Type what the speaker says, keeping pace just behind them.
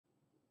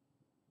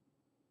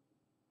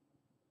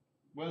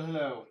Well,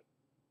 hello.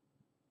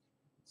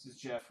 This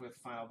is Jeff with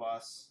Final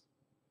Boss.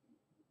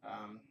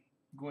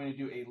 Going to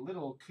do a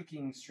little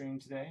cooking stream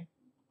today,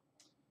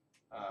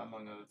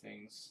 among other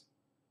things.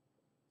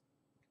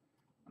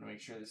 I want to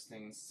make sure this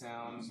thing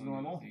sounds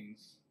normal.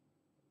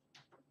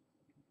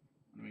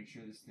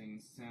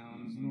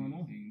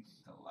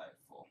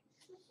 Delightful.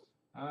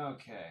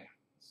 Okay,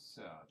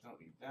 so don't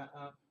leave that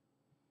up,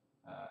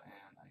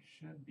 and I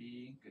should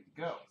be good to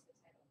go.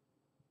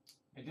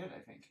 I did,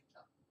 I think.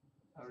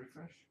 I'll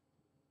refresh.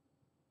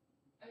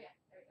 Oh yeah,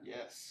 there we go.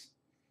 Yes.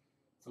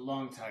 It's a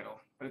long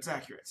title, but it's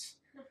accurate.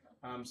 So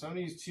I'm going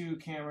to use two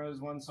cameras,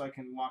 one so I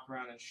can walk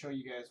around and show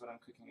you guys what I'm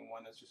cooking, and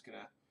one that's just going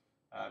to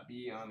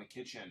be on the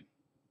kitchen,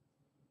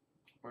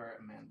 where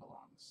a man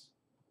belongs.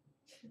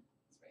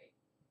 That's right.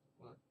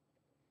 What?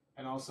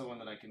 And also one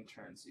that I can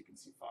turn so you can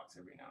see Fox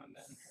every now and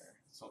then, her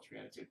sultry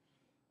attitude.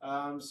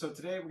 So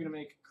today we're going to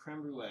make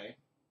creme brulee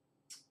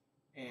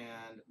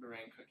and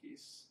meringue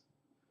cookies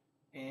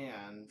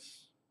and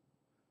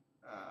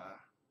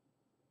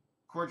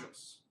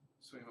cordials.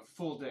 So we have a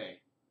full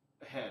day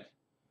ahead.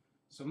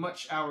 So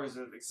much hours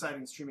of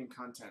exciting streaming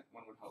content,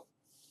 one would hope.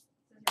 Says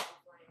you're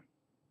offline.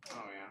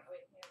 Oh, yeah. Oh,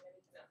 wait,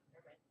 yeah,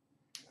 maybe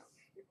no, never mind. Yeah.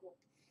 You're cool.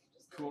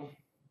 Just Cool.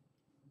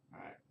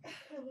 Alright. I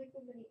like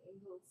the many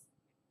angles.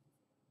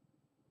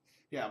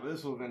 Yeah, but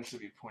this will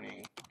eventually be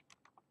pointing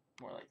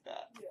more like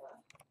that. Yeah.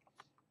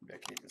 Maybe I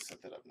can even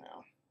set that up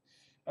now.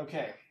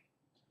 Okay.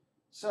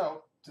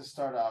 So, to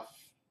start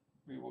off,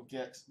 we will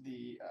get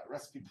the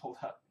recipe pulled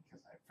up,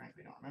 because I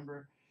frankly don't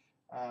remember.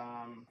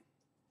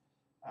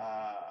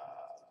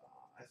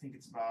 I think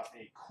it's about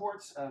a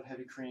quart of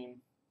heavy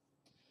cream,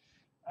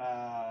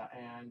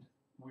 and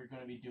we're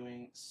going to be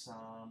doing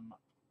some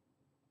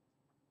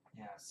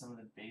of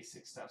the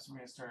basic stuff. So we're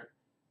going to start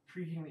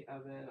preheating the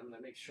oven. I'm going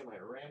to make sure my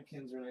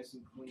ramekins are nice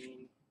and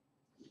clean.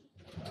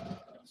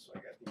 So I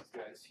got these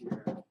guys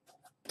here.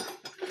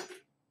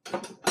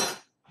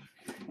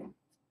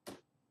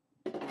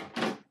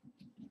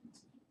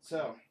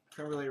 So,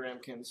 creme brulee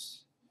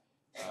ramekins.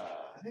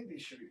 I think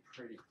these should be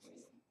pretty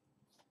clean.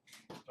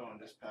 Oh, and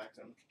just packed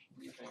them. What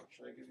do you think?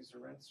 Should I give these a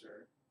rinse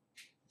or?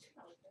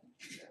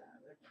 Yeah,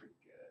 they're pretty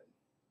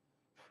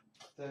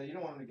good. You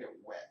don't want them to get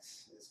wet.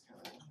 It's kind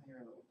of, they're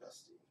a little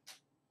dusty.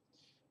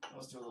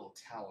 Let's do a little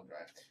towel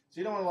dry. So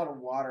you don't want a lot of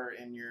water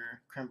in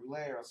your creme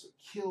brulee or else it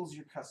kills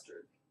your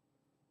custard.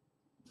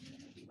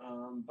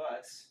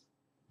 But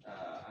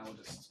I will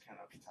just kind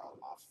of towel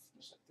them off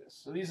just like this.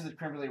 So these are the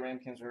creme brulee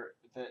ramekins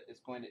that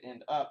it's going to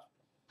end up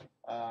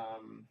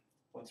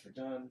once we're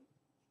done.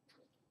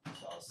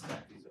 So I'll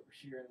stack these over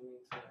here in the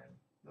meantime.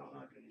 No, I'm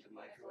not going to need the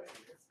microwave.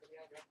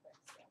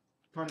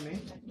 Pardon me?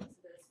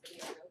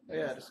 Oh,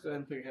 yeah, just go ahead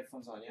and put your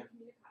headphones on, yeah.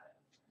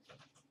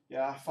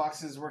 Yeah,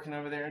 Fox is working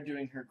over there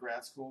doing her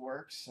grad school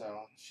work,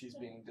 so she's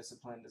being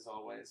disciplined as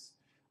always.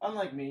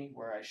 Unlike me,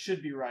 where I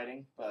should be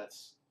writing, but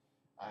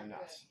I'm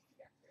not.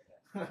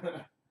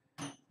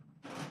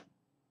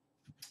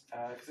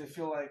 Because I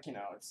feel like, you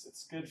know,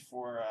 it's good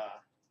for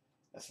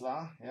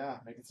Esla. Yeah,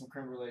 making some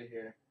creme brulee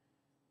here.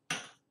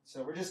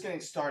 So we're just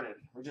getting started.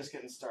 We're just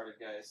getting started,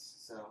 guys.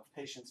 So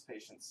patience,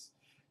 patience.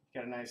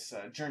 Got a nice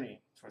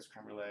journey towards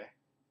creme brulee.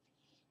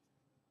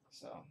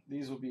 So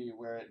these will be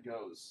where it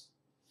goes.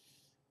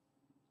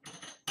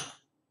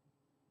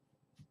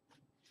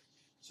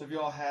 So have you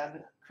all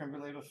had creme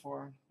brulee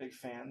before? Big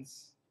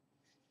fans?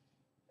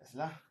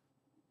 Esla?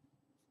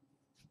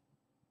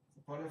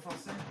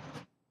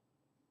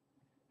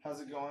 How's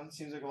it going?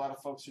 Seems like a lot of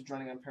folks are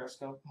joining on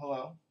Periscope.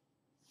 Hello.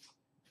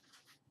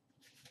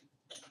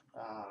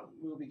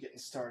 We'll be getting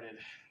started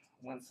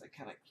once I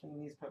kind of clean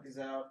these puppies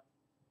out.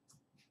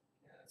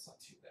 Yeah, that's not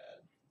too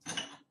bad.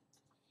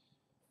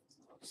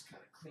 So I'll just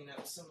kind of clean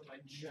up some of my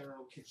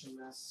general kitchen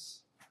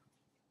mess.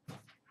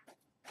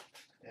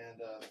 And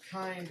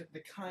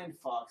the kind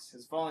Fox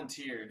has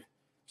volunteered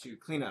to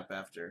clean up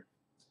after.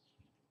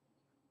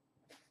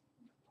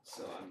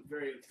 So I'm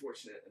very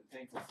fortunate and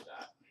thankful for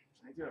that.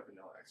 I do have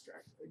vanilla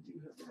extract. I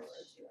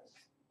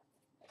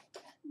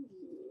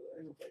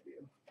hope I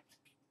do.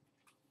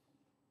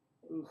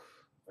 Oof,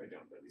 if I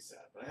don't, that'd be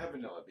sad. But I have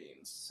vanilla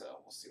beans, so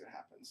we'll see what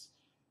happens.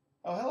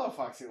 Oh, hello,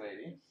 Foxy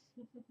Lady.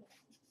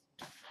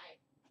 Hi.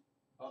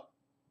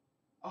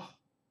 Oh,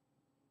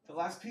 the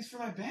last piece for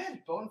my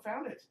bed. Bowen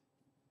found it.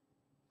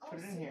 Put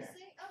it in here.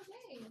 Oh,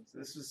 yay. So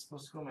this was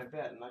supposed to go in my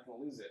bed. I'm not going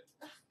to lose it.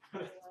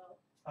 Well,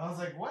 I was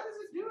like, what is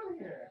it doing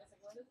here? I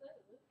was like, what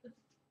is that?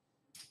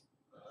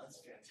 Oh, that's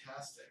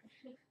fantastic.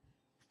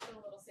 Feel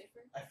a little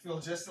safer? I feel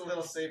just a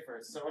little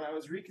safer. So when I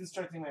was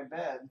reconstructing my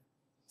bed,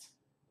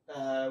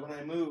 when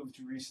I moved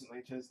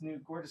recently to this new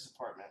gorgeous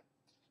apartment,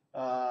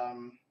 a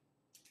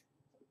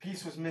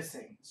piece was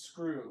missing,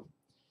 screw,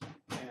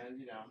 and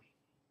you know.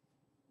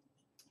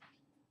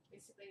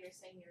 Basically, you're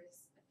saying you're a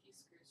few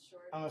screws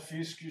short. I'm a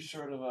few screws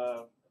short of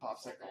a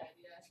popsicle.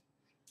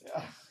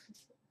 Yeah,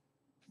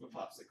 a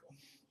popsicle.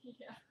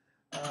 Yeah.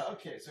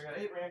 Okay, so I got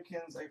 8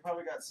 ramekins. I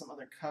probably got some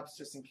other cups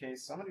just in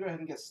case. So I'm gonna go ahead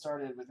and get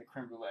started with the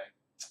creme brulee.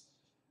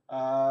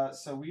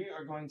 So we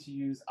are going to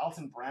use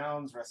Alton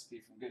Brown's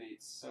recipe from Good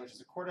Eats. So it's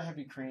just a quart of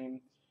heavy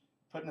cream,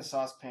 put in a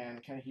saucepan,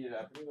 kind of heat it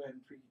up. I'm going to go ahead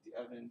and preheat the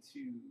oven to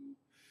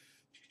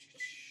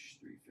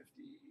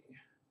 350.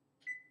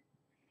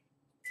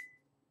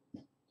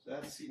 So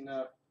that's heating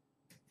up.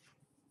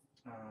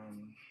 Give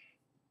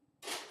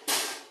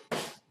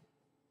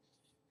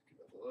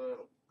it a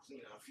little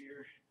clean off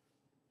here.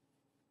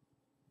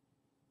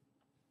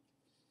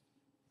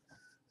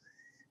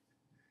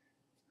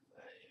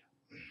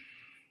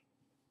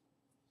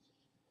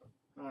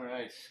 All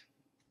right.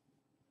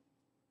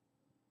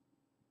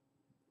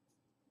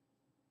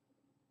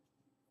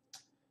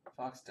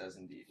 Fox does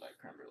indeed like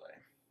creme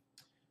brulee.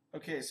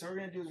 Okay, so what we're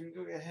going to do is we're going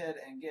to go ahead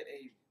and get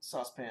a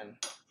saucepan.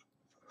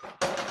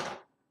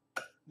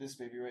 This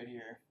baby right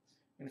here.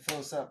 I'm going to fill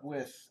this up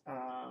with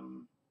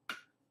some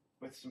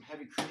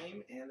heavy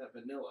cream and that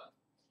vanilla.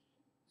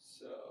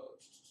 So,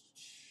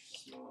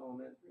 small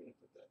element. We're going to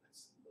put that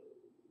nice and low.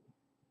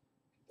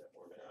 Get that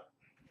warming up.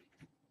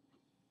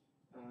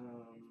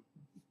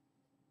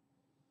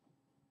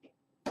 Okay.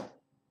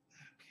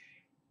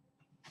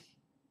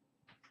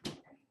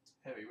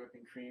 Heavy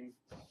whipping cream.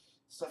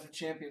 Stuff of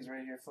champions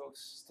right here, folks.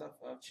 Stuff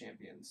of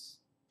champions.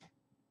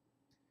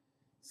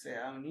 Se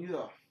ha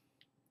unido.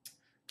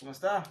 ¿Cómo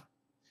está?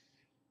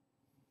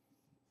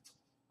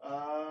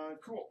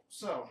 Cool.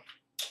 So,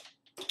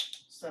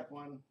 step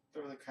one,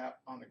 throw the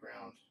cap on the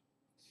ground.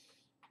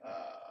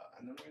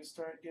 And then we're going to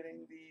start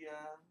getting the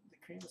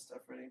cream and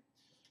stuff ready.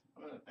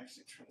 I'm going to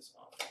actually turn this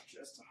off for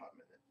just a hot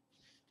minute.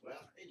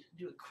 Well,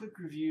 do a quick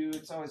review.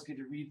 It's always good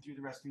to read through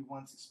the recipe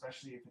once,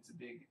 especially if it's a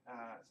big,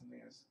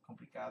 something as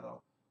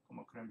complicado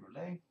como creme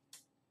brulee.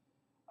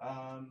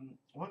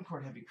 1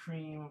 quart heavy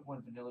cream,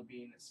 1 vanilla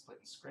bean that's split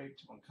and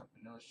scraped, 1 cup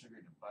vanilla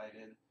sugar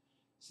divided,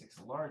 6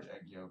 large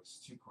egg yolks,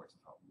 2 quarts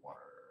of hot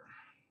water.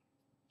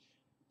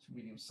 2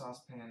 medium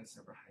saucepans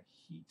over high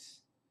heat.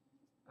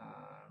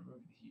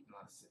 Remove the heat and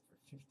let it sit for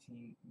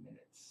 15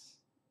 minutes.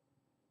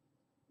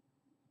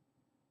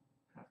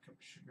 Half cup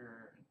of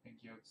sugar and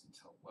egg yolks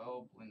until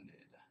well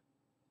blended.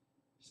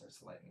 Starts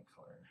to lighten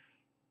color.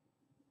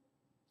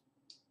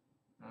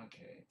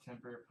 Okay,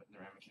 temper, put in the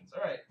ramekins.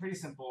 Alright, pretty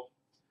simple.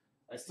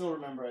 I still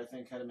remember, I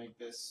think, how to make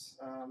this.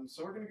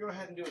 So we're going to go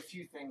ahead and do a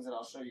few things that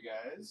I'll show you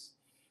guys.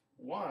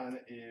 One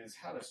is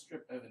how to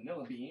strip a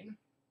vanilla bean.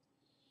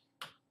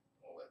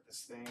 We'll let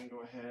this thing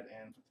go ahead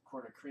and put the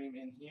quart of cream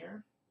in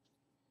here.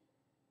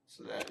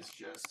 So that is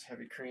just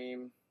heavy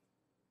cream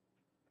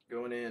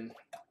going in.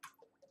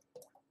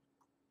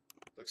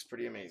 Looks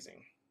pretty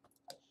amazing.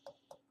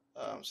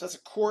 So that's a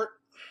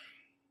quart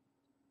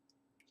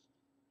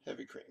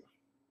heavy cream.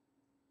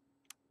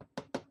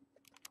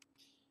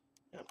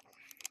 Yep.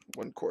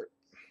 1 quart.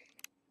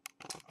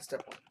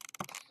 Step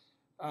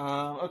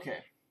 1.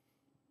 Okay.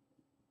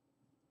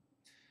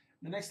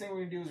 The next thing we're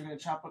going to do is we're going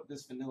to chop up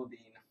this vanilla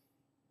bean.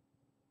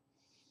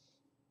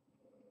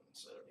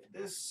 So I don't need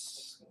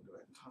this. I'm going to go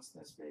ahead and toss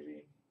this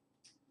baby.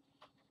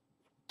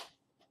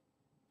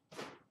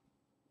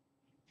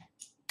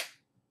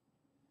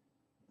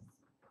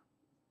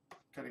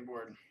 Cutting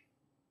board.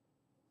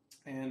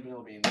 And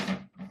vanilla beans.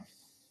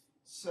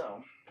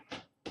 So,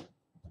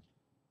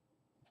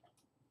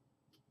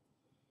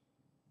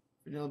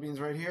 vanilla beans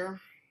right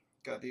here.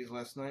 Got these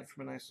last night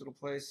from a nice little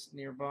place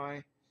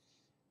nearby.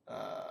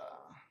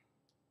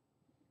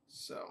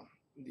 So,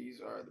 these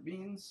are the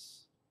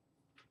beans.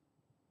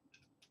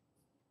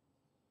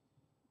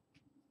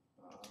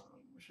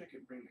 Wish I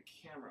could bring the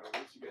camera over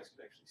so you guys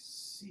could actually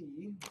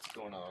see what's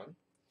going on.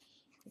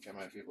 I think I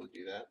might be able to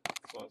do that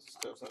as long as the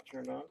stove's not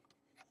turned on.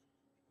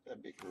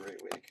 That'd be a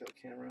great way to kill the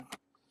camera.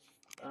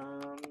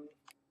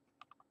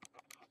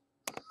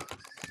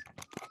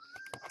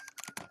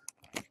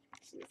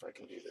 See if I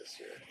can do this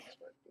here. This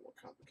might be more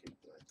complicated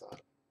than I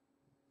thought.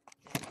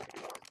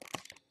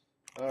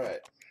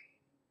 Alright.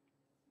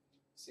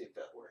 See if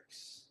that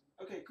works.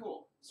 Okay,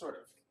 cool. Sort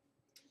of.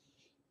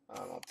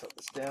 I'll tilt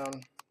this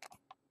down.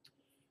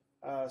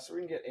 So we're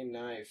going to get a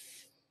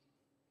knife.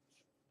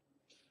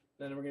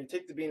 Then we're going to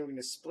take the bean, we're going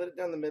to split it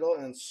down the middle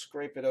and then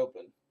scrape it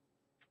open.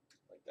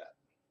 Like that.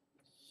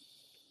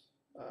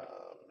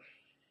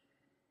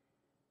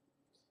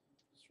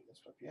 Straighten this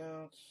puppy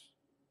out.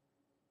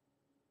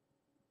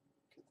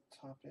 Get the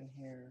top in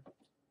here.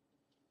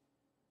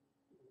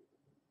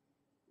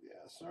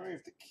 Yeah, sorry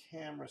if the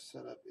camera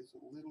setup is a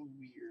little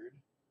weird.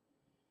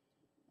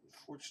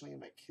 Unfortunately,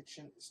 my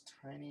kitchen is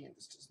tiny and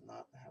this does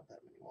not have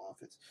that many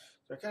offsets.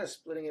 So I'm kind of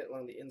splitting it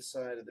along the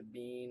inside of the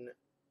bean.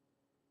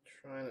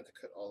 Trying not to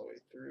cut all the way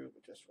through,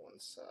 but just one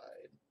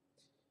side.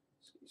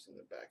 So using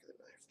the back of the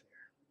knife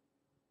there.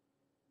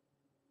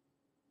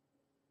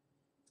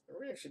 And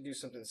we're going to actually do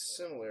something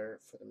similar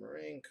for the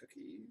meringue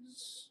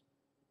cookies,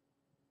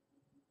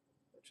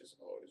 which is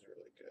always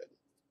really good.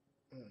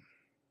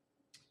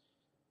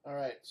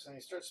 Alright, so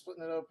you start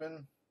splitting it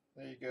open.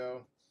 There you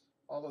go.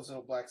 All those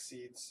little black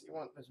seeds. You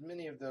want as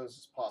many of those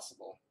as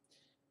possible.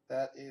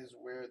 That is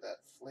where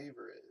that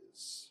flavor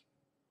is.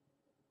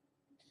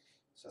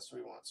 So that's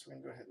what we want. So we're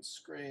going to go ahead and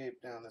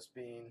scrape down this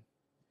bean.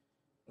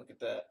 Look at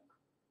that.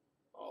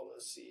 all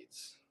those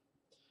seeds.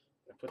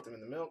 I put them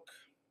in the milk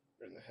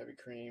or in the heavy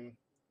cream.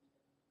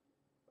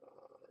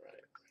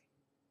 Alright.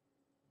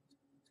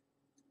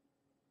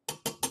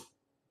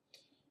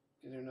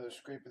 Do another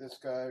scrape of this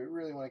guy. We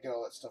really want to get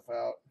all that stuff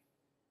out.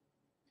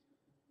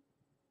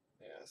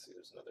 Yeah, see,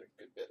 there's another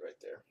good bit right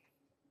there.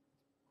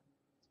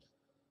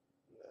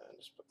 And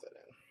just put that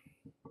in.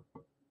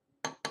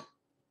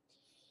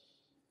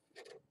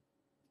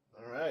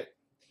 Alright.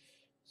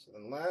 So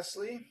then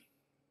lastly,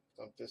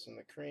 dump this in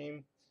the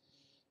cream.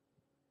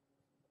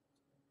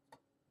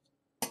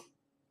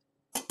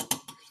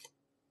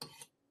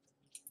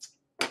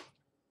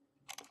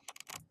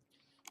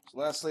 So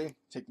lastly,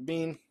 take the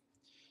bean,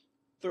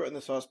 throw it in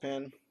the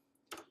saucepan,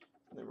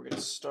 and then we're going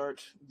to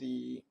start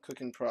the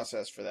cooking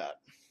process for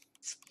that.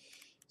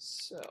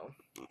 So,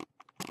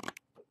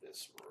 put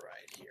this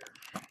right here.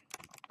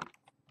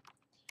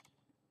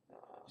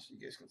 So you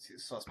guys can see the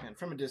saucepan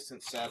from a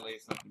distance. Sadly,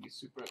 it's not going to be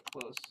super up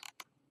close,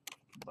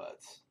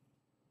 but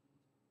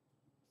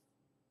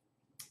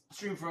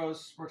stream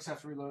froze. Works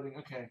after reloading.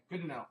 Okay,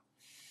 good to know.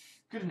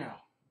 Good to know.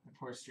 The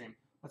poor stream.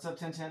 What's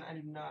up, 1010? I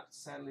do not,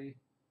 sadly,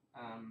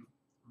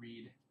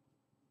 read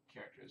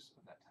characters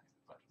of that type,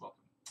 but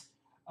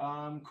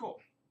welcome. Cool.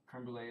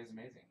 Creme Brulee is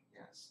amazing.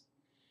 Yes.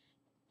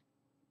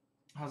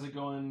 How's it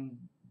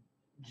going,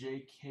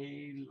 J.K.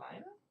 Lina?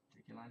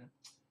 J.K. Lina?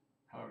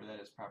 However that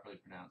is properly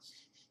pronounced.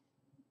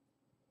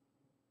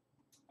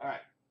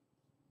 Alright.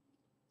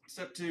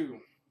 Step 2.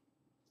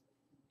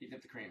 Heat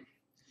up the cream.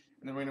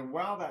 And then we're going to,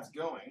 while that's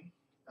going,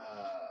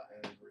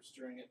 and we're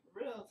stirring it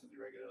relatively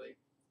regularly,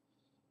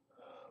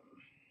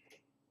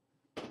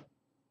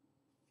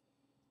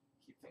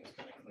 keep things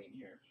kind of clean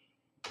here.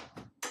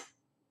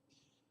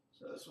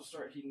 So this will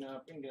start heating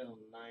up and get a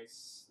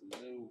nice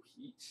low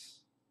heat.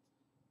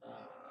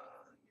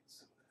 Get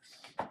some of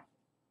this.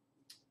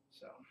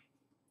 So,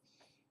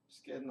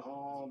 just getting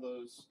all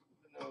those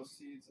vanilla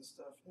seeds and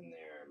stuff in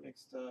there,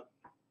 mixed up.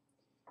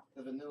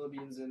 The vanilla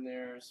beans in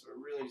there, so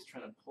we're really just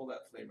trying to pull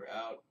that flavor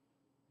out.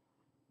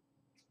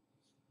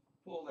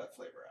 Pull that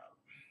flavor out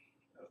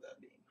of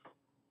that bean.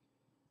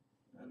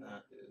 And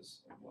that is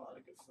a lot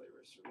of good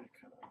flavor, so we're going to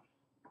kind of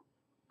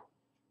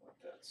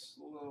let that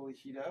slowly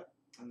heat up.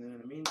 And then in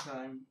the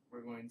meantime,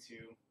 we're going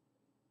to...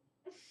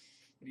 What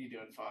are you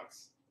doing,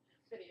 Fox?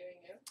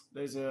 Videoing you.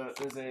 There's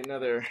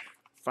another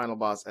Final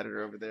Boss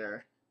editor over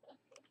there.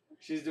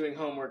 She's doing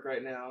homework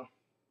right now.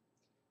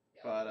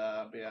 But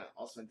yeah,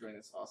 also enjoying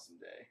this awesome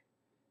day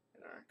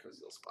in our cozy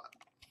little spot.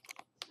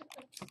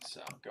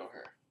 So, go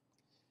her.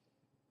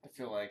 I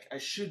feel like I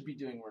should be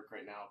doing work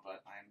right now,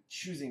 but I'm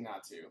choosing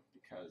not to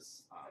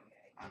because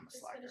I'm a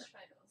slacker. Just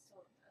finished finals,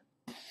 tell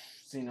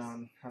them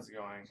Xenon, how's it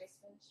going? that. Just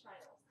finished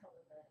finals, tell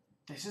them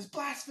that. This is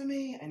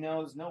blasphemy! I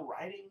know there's no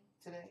writing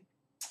today.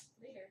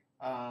 Later.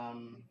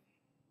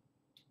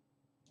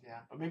 Yeah,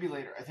 but maybe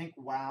later. I think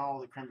while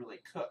the creme brulee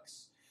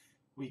cooks,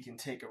 we can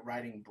take a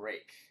writing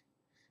break,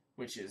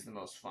 which is the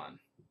most fun.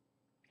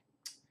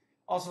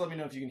 Also, let me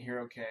know if you can hear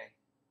okay.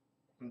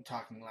 I'm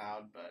talking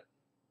loud, but,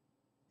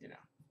 you know.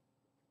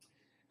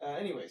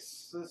 Anyways,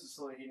 so this is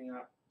slowly heating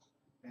up,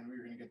 and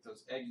we're going to get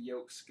those egg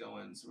yolks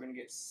going. So we're going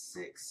to get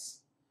 6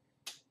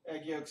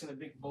 egg yolks in a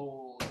big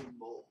bowl,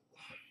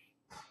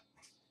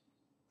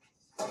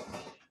 Oh, my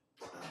God.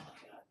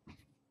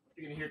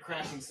 You're going to hear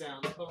crashing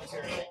sounds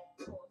momentarily.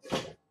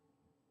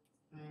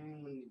 I'm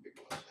going to need a big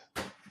one of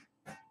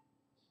that.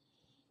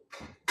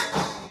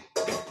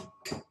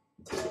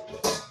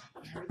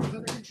 Everything's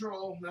under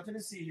control. Nothing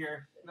to see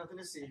here. Nothing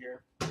to see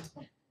here.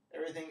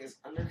 Everything is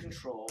under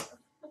control.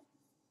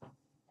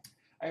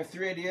 I have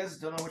 3 ideas.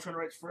 Don't know which one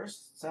writes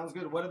first. Sounds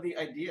good. What are the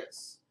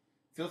ideas?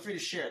 Feel free to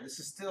share. This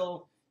is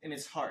still in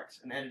its heart,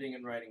 an editing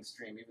and writing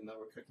stream, even though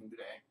we're cooking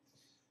today.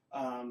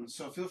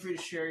 So feel free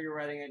to share your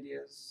writing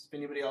ideas. If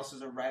anybody else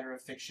is a writer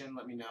of fiction,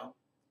 let me know.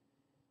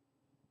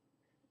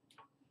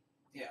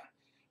 Yeah.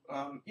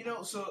 You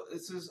know, so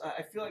this is,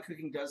 I feel like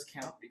cooking does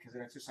count because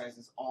it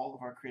exercises all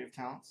of our creative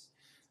talents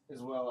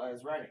as well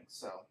as writing.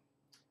 So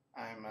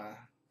I'm,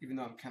 even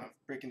though I'm kind of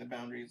breaking the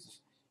boundaries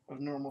of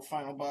normal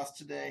Final Boss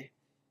today,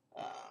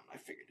 I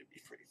figured it'd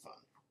be pretty fun.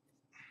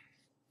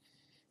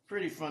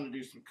 Pretty fun to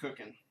do some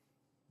cooking.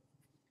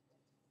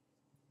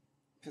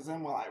 Because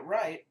then while I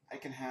write, I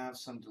can have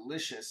some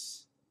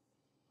delicious...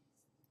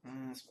 it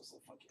smells a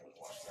little funky. I'm going to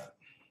wash that.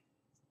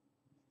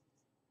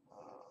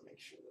 Make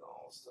sure that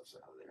all the stuff's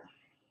out of there.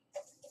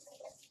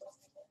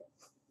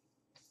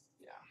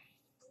 Yeah.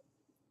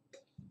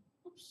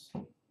 Oops.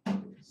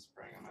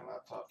 Spraying on my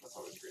laptop. That's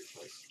always a great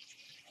place.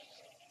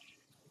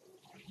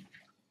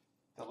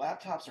 The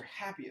laptops are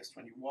happiest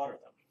when you water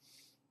them.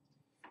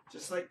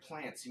 Just like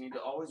plants, you need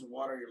to always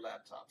water your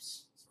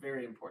laptops. It's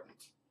very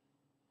important.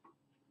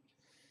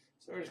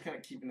 So we're just kind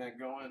of keeping that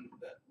going,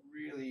 that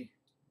really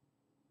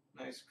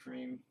nice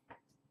cream.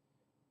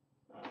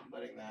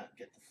 Letting that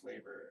get the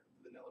flavor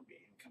of the vanilla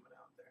bean coming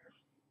out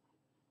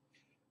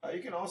there.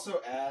 You can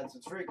also add, so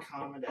it's very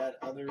common to add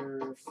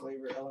other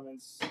flavor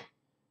elements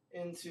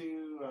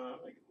into,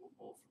 make a little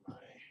bowl for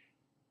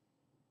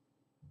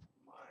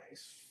my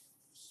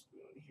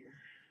spoon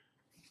here.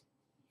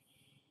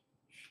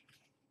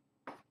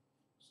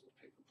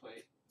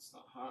 It's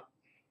not hot.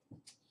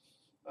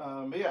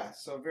 But yeah,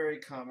 so very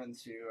common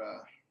to.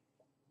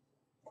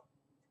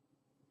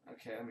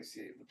 Okay, let me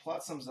see. The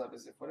plot sums up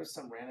as if what if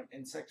some random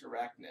insect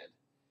arachnid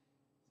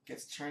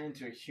gets turned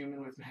into a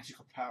human with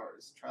magical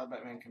powers? Trial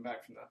Batman come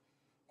back from the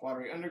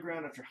watery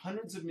underground after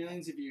hundreds of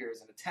millions of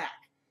years and attack,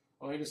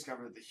 only to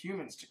discover that the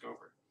humans took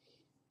over.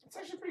 It's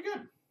actually pretty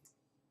good.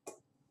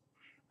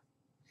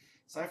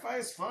 Sci-fi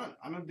is fun.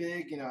 I'm a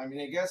big, I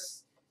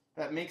guess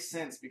that makes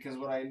sense because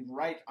what I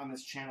write on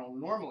this channel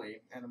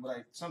normally, and what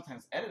I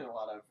sometimes edit a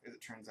lot of, as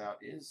it turns out,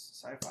 is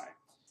sci-fi.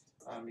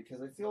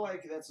 Because I feel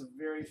like that's a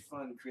very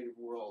fun creative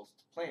world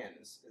to play in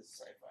is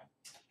sci-fi.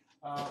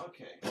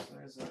 Okay, so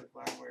there's a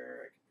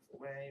glassware I can put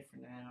away for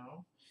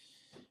now.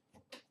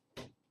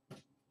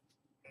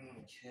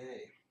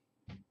 Okay.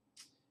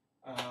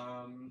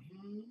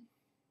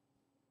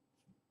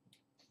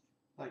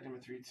 Like number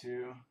 3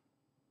 too.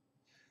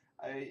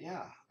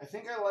 I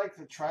think I like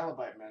the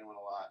Trilobite Men one a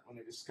lot when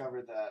they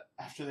discovered that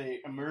after they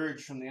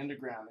emerged from the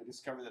underground, they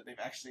discovered that they've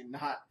actually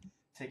not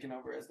taken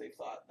over as they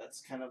thought. That's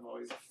kind of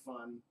always a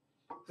fun.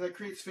 So that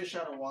creates fish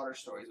out of water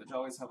stories, which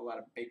always have a lot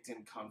of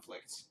baked-in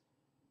conflicts.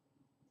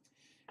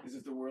 As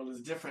if the world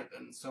is different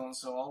than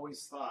so-and-so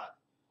always thought.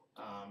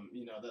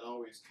 That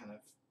always kind of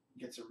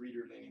gets a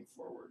reader leaning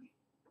forward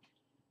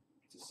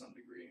to some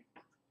degree,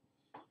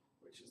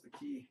 which is the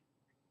key.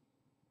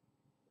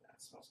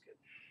 That smells good.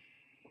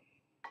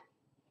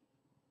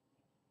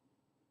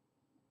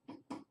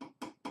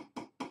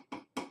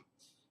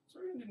 So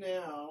what we're going to do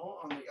now,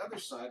 on the other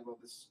side,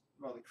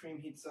 while the cream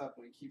heats up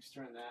and we keep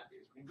stirring that,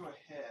 is we're going to go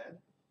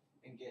ahead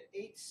and get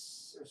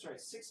 6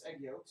 egg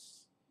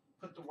yolks,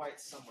 put the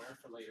whites somewhere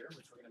for later,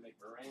 which we're going to make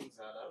meringues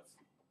out of.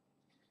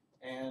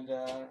 And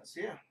so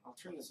yeah, I'll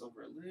turn this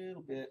over a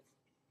little bit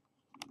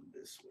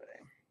this way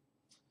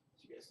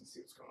so you guys can see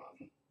what's going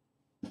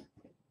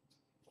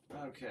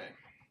on. Okay.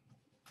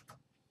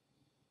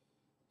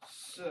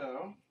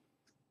 So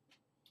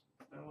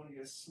I want to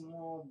get a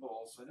small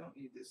bowl, so I don't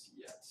need this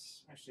yet.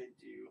 Actually, I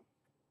do.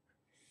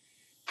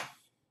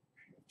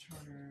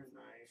 Tartar,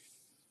 knife.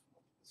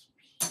 This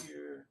one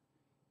here.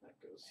 That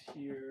goes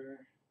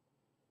here.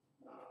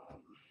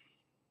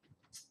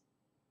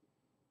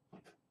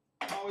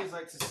 I always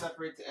like to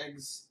separate the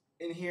eggs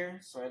in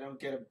here so I don't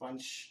get a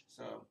bunch.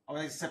 So I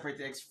always like to separate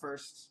the eggs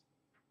first.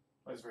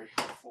 Always very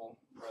helpful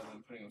rather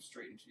than putting them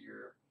straight into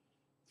your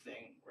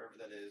thing, wherever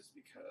that is,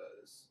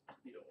 because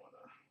you don't want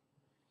to.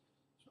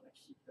 Just want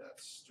to keep that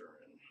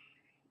stirring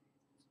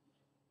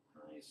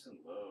nice and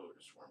low.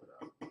 Just warm it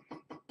up.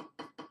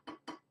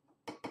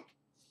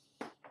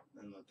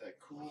 Then let that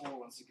cool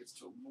once it gets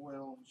to a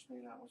boil, which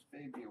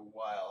may be a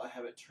while. I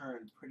have it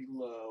turned pretty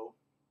low.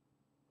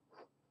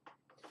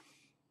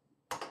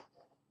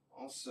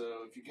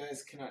 Also, if you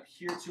guys cannot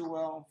hear too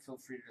well, feel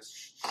free to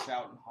just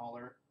shout and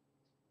holler.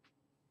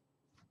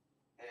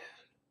 And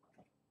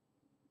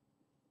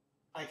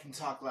I can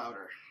talk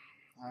louder.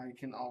 I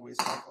can always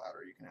talk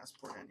louder. You can ask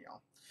poor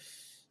Danielle.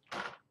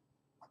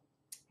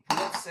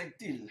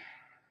 Projectile.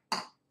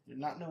 Do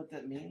not know what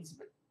that means,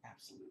 but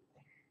absolutely.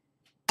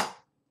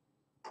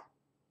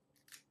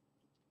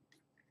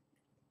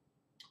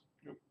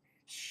 Nope.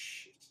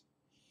 Shit.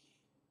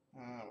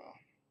 Oh well.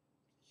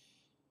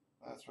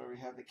 That's why we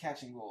have the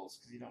catching bowls,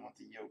 because you don't want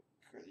the yolk,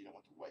 or you don't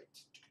want the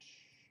white.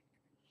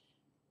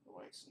 The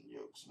whites and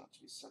yolks not to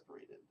be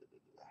separated.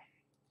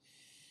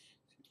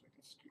 See if I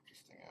can scoop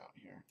this thing out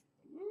here.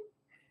 Whoop.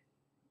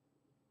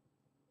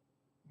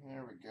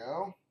 There we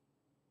go.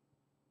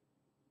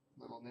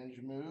 Little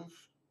ninja move.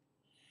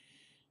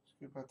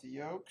 Scoop out the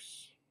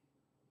yolks.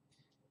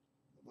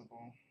 The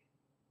little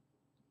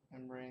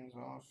membranes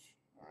off.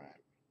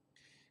 Alright.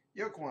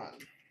 Yolk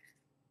 1.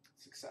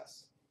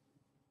 Success.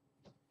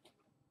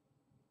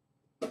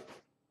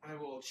 I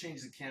will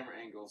change the camera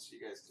angle so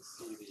you guys can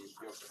see the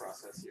yolk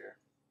process here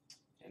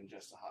in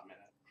just a hot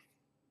minute.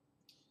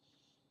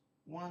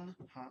 1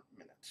 hot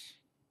minute.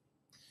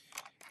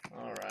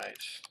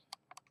 Alright.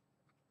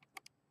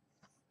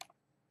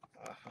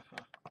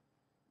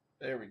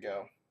 There we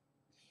go.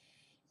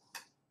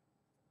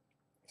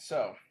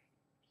 So,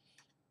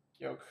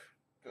 yolk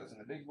goes in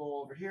the big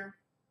bowl over here.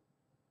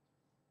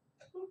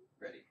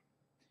 Ready.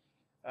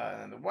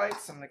 And the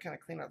whites, I'm going to kind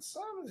of clean out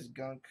some of this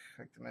gunk,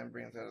 like the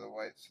membranes out of the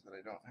whites, so that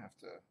I don't have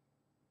to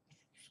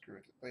screw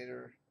with it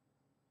later.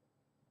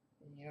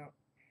 Yep.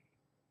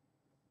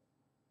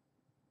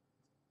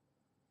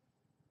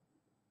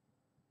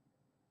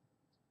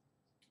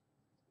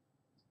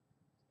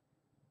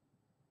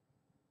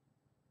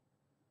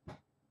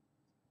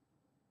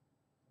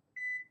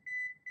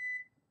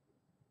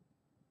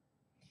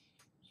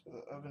 So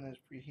the oven is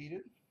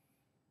preheated.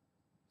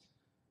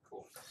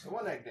 Cool. So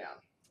 1 egg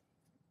down.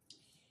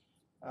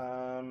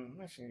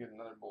 I'm actually going to get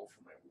another bowl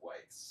for my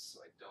whites, so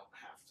I don't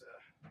have to.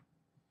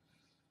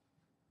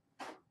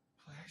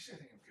 Actually, I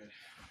think I'm good.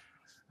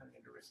 I don't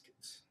need to risk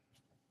it.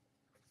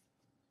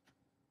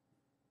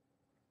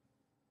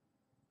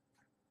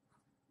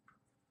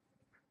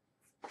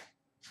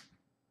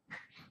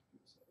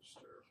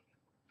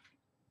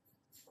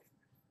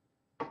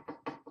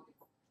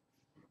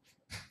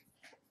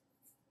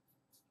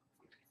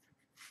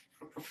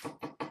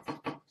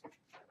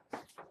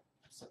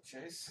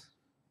 Chase.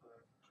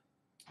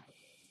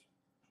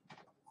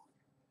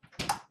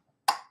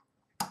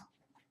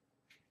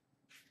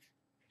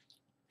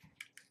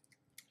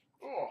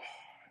 Oh,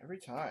 every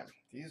time.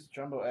 These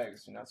jumbo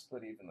eggs do not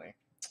split evenly.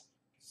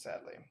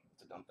 Sadly, I have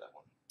to dump that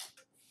one.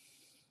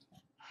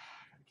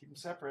 Gotta keep them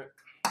separate.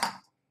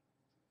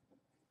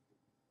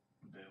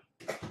 Boom.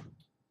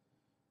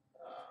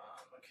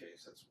 Okay,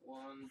 so that's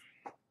one.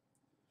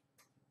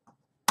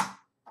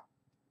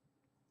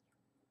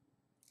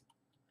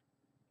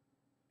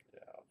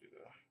 Yeah, I'll do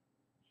the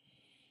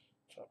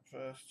top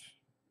first.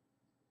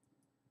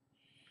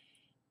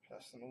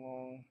 Pass them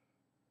along.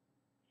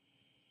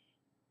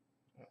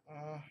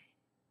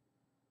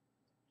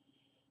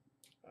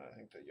 I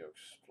think the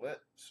yolk's split,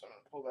 so I'm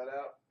going to pull that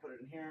out, put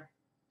it in here.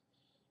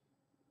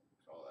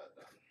 Call that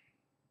done.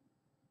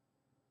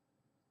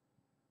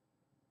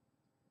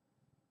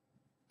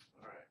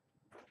 Alright.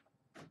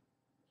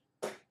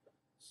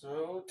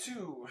 So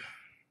 2.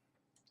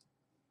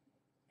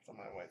 Put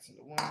my whites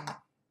into 1.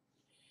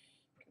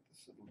 Get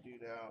this little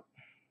dude out.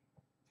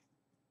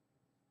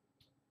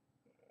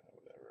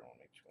 Whatever, it won't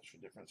make too much of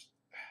a difference.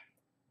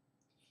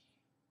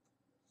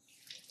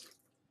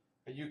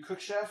 Are you a cook,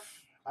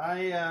 chef?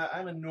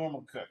 I'm a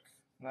normal cook,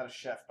 not a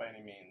chef by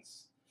any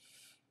means.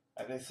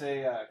 They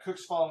say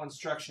cooks follow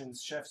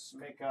instructions, chefs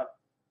make up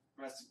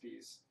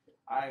recipes.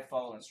 I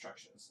follow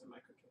instructions in my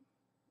cooking.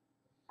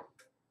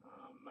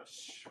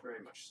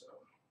 Very much so.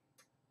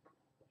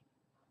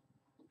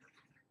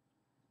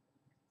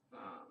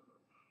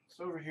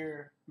 So over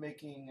here,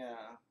 making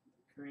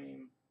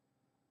cream.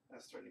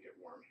 That's starting to get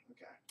warm.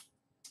 Okay.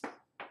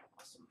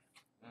 Awesome.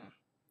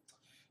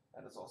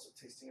 That is also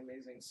tasting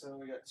amazing. So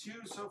we got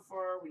 2 so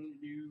far. We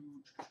need to do,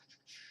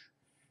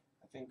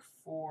 I think,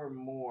 4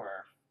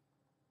 more.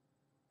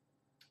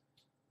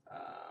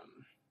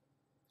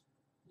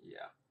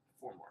 Yeah,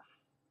 4 more.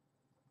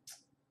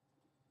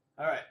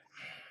 All right.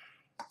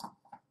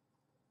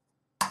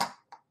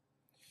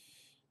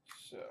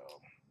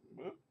 So,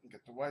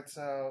 get the whites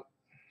out.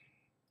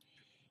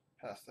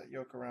 Pass that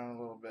yolk around a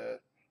little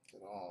bit.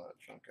 Get all that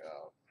junk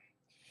out.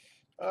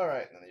 All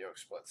right, and then the yolk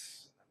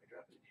splits. Let me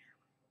drop it in here.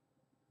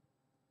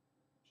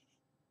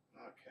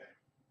 Okay.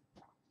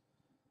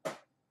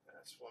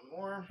 That's 1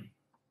 more.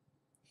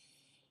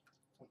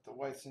 Put the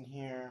whites in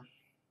here.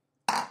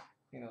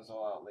 Clean those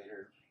all out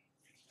later.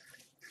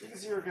 You can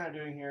see what we're kind of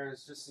doing here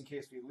is just in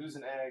case we lose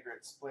an egg or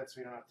it splits,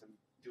 we don't have to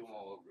do them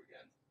all over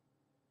again.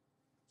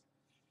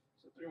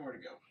 So 3 more to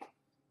go.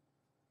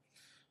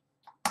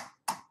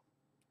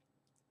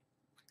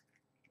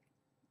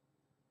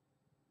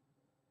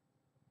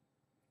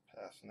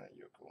 Passing that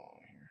yolk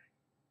along here.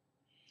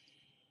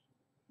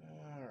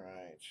 All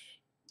right.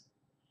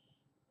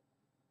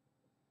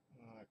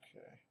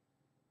 Okay.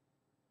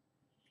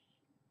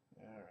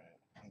 All right.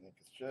 I think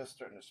it's just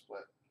starting to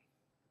split.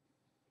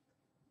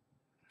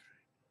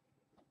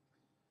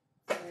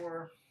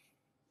 4.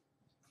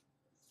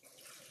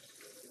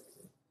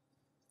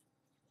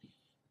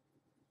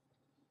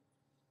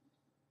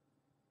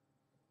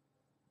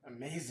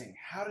 Amazing.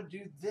 How to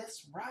do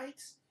this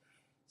right?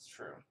 It's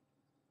true.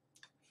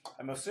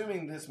 I'm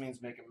assuming this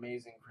means make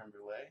amazing creme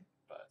brulee,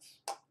 but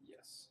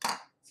yes,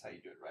 that's how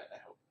you do it right, I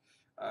hope.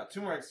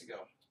 2 more eggs to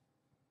go.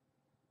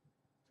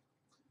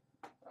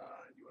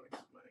 You want to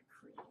keep my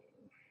cream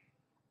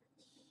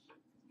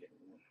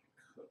getting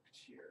cooked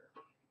here.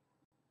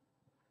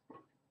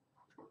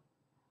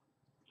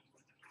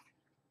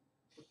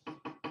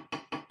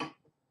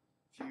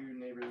 A few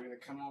neighbors are going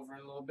to come over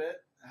in a little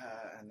bit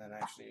and then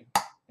actually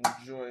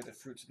enjoy the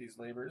fruits of these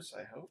labors,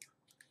 I hope.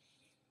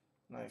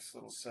 Nice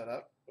little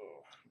setup.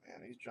 Oh,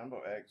 man, these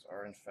jumbo eggs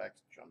are in fact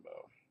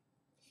jumbo.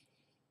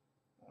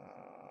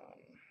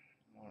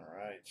 All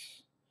right.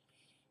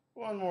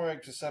 1 more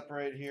egg to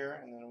separate here,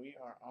 and then we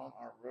are on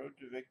our road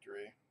to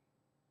victory.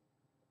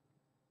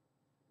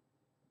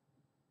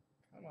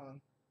 Come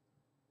on.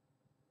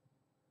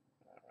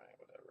 All right,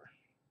 whatever.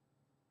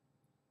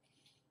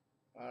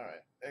 All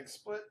right, egg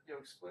split,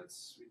 yolk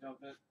splits. We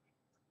dump it.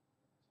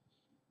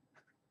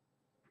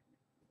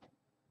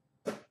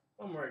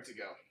 1 more egg to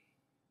go.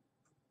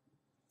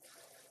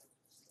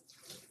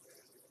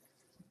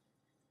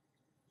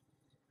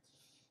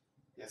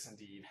 Yes,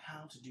 indeed.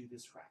 How to do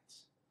this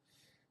right.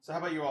 So how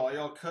about you all? Are you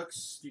all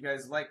cooks? Do you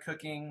guys like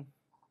cooking?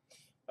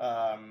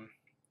 Have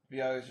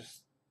you always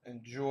just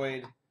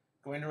enjoyed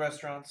going to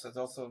restaurants? That's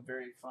also a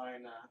very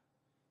fine,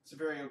 it's a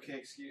very okay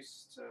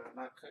excuse to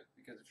not cook,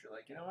 because if you're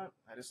like, you know what,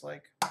 I just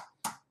like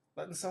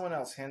letting someone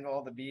else handle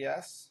all the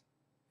BS,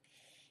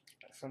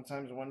 I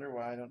sometimes wonder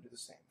why I don't do the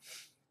same.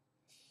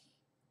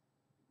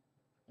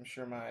 I'm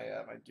sure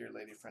my dear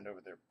lady friend over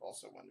there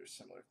also wonders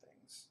similar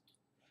things.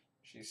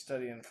 She's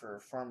studying for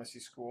pharmacy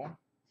school.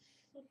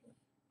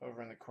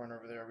 Over in the corner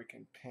over there, we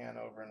can pan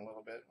over in a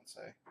little bit once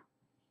I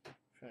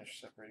finish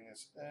separating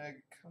this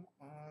egg. Come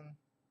on.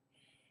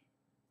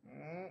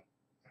 Let's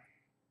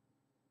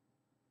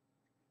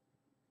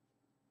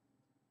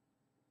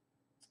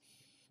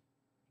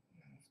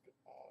get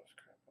all this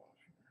crap off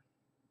here.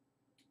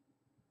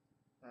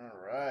 All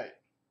right.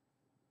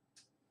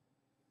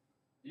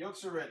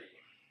 yolks are ready.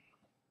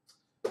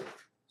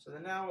 So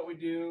then now what we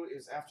do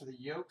is after the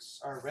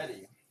yolks are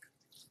ready,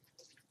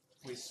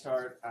 we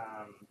start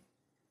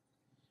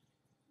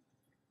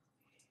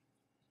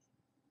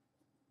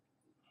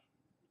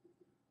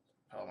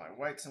put all my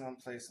whites in one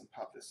place and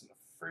pop this in the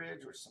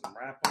fridge with some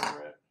wrap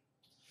over it.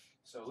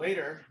 So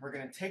later we're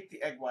going to take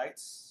the egg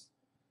whites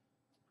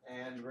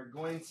and we're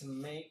going to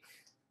make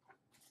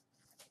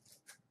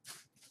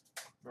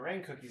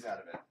meringue cookies out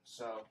of it.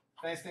 So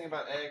the nice thing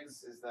about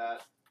eggs is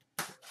that,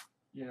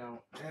 you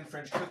know, and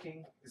French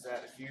cooking is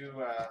that if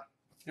you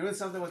doing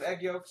something with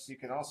egg yolks, you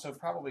can also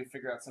probably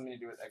figure out something to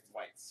do with egg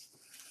whites.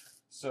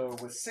 So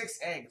with 6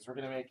 eggs, we're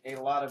going to make a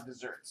lot of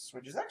desserts,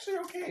 which is actually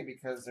okay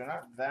because they're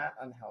not that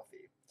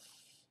unhealthy.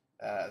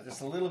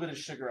 Just a little bit of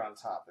sugar on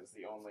top is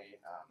the only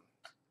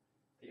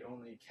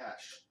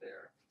catch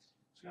there.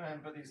 So I'm going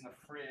to go ahead and put these in the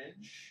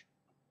fridge.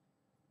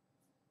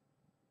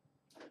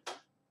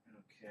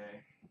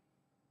 Okay.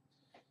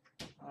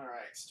 All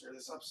right, stir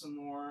this up some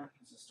more.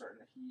 This is starting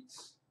to heat.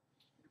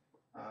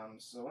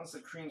 So once the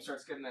cream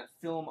starts getting that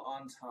film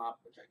on top,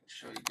 which I can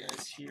show you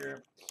guys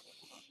here.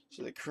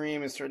 So the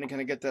cream is starting to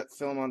kind of get that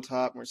film on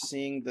top, and we're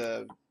seeing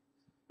the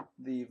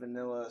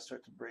vanilla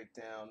start to break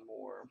down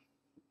more.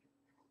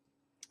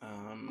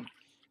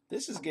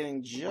 This is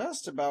getting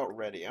just about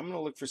ready. I'm going to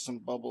look for some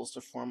bubbles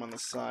to form on the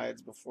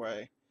sides before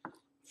I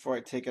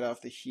take it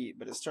off the heat,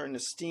 but it's starting to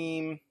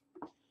steam.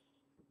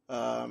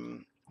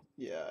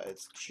 Yeah,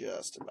 it's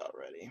just about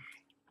ready.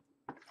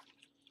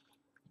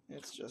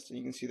 It's just, and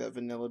you can see that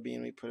vanilla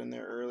bean we put in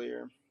there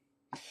earlier.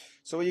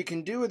 So what you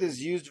can do with this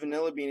used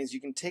vanilla bean is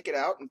you can take it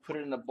out and put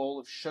it in a bowl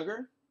of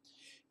sugar,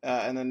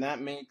 and then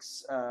that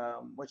makes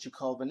what you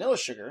call vanilla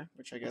sugar,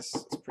 which I guess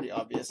is pretty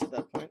obvious at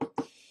that point.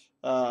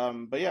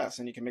 But yes,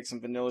 and you can make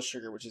some vanilla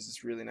sugar, which is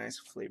this really nice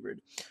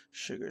flavored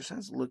sugar. So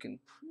it's looking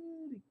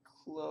pretty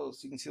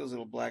close. You can see those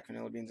little black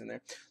vanilla beans in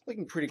there.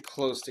 Looking pretty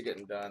close to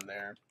getting done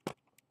there.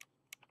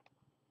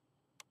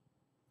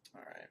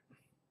 All right.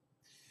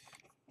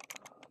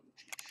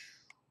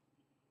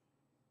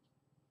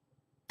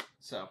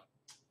 So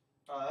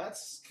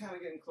that's kind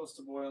of getting close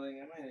to boiling.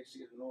 I might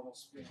actually get a normal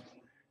spoon.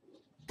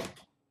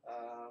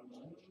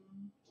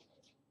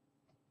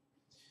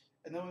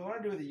 And then what we want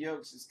to do with the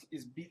yolks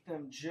is beat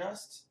them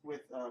just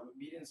with,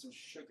 beat in some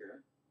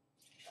sugar,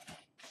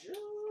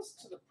 just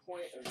to the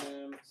point of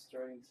them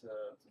starting to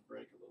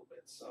break a little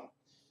bit. So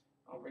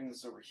I'll bring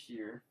this over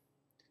here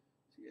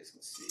so you guys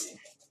can see.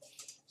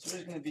 So we're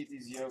just going to beat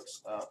these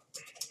yolks up.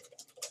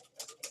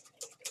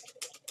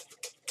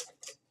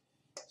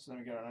 So then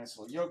we got a nice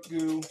little yolk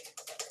goo,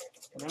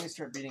 and then we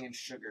start beating in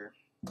sugar,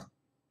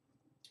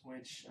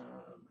 which I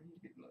need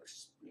to get another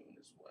spoon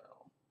as well.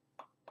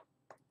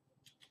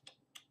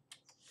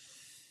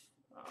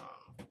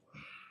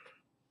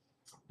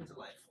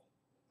 Delightful.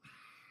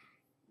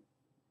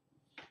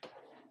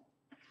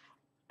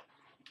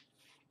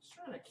 Just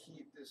trying to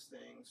keep this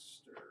thing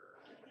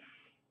stirred.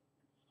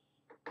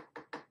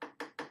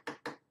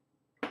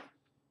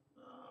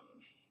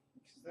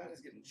 Because that is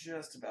getting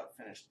just about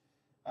finished.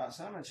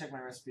 So I'm going to check my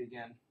recipe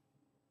again.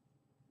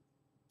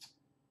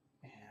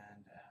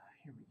 And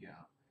here we go.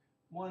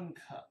 1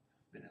 cup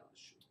vanilla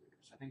sugar.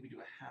 So I think we do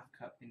a ½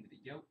 cup into the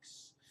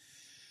yolks.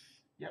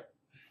 Yep.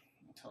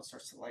 Until it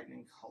starts to lighten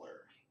in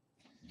color.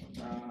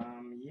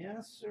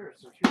 Yes, sir.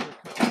 So here's our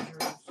cup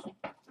measures.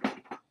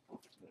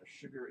 The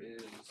sugar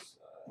is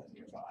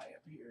nearby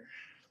up here.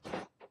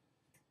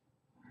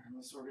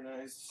 This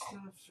organized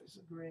stuff is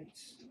great.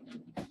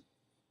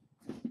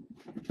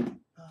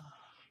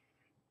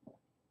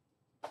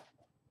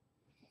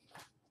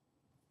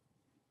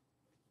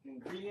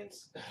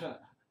 Ingredients.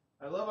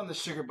 I love on the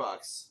sugar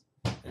box.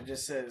 It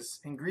just says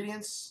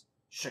ingredients,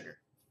 sugar.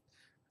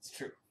 It's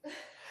true.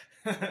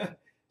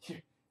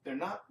 They're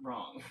not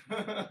wrong.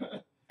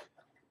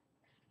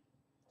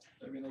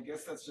 I mean, I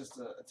guess that's just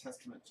a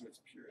testament to its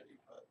purity,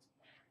 but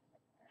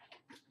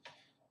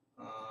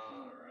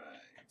all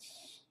right.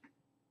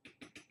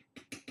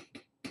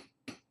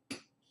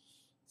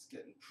 It's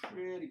getting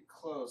pretty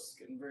close. It's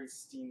getting very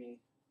steamy.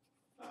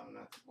 I'm gonna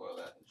have to boil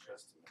that in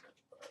just a minute,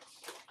 but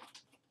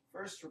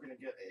first we're gonna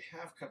get a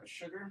 ½ cup of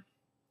sugar.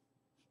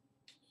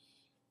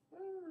 All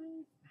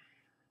right.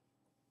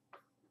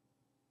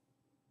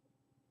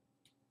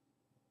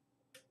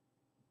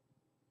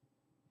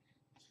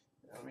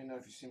 Let me know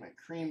if you see my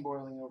cream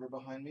boiling over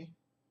behind me.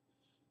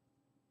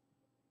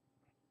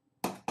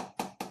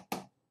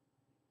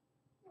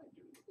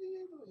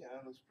 Yeah,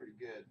 that looks pretty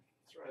good.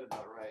 It's right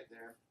about right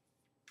there.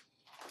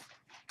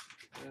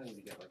 I need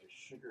to get like a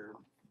sugar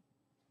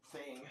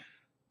thing.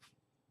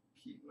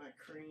 Keep my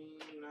cream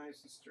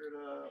nice and stirred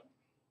up.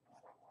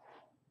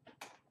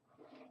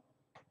 Yeah.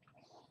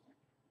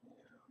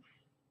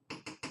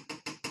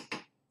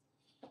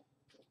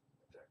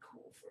 Let that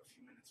cool for a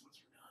few minutes once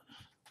we're done.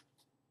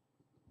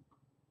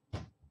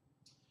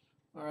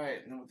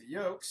 Alright, and then with the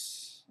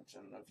yolks, which I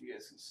don't know if you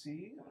guys can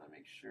see, I'm going to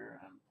make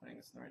sure I'm putting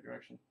this in the right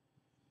direction.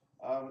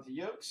 With the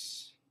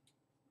yolks,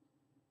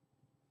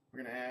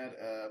 we're going to add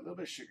a little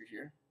bit of sugar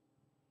here.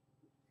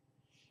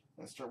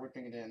 and start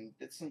whipping it in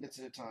bits and bits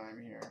at a time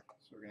here.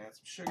 So we're going to add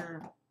some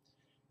sugar,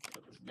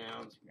 put this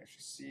down so you can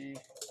actually see,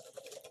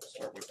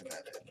 start whipping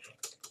that in.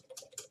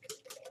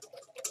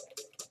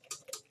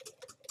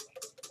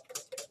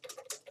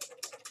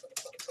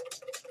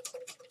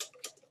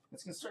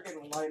 It's going to start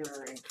getting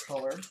lighter in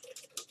color.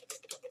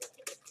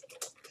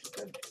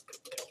 Good.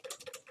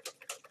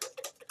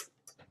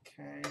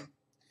 Okay,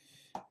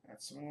 add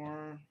some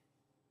more.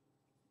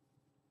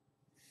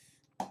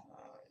 Yeah,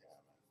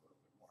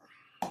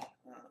 a little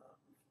bit more.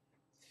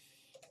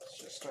 It's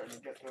just starting to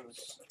get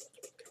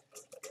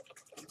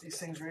these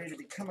things ready to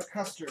become a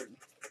custard.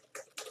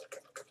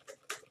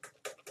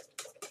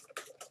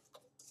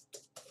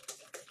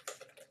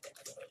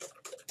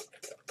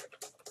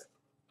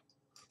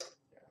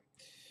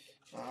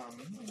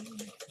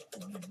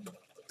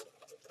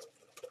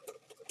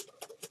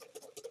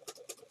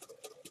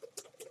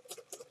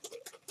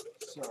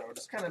 So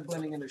just kind of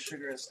blending in the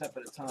sugar a step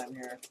at a time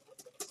here.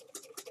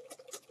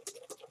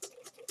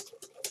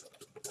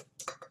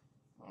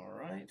 All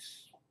right.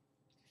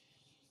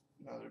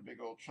 Another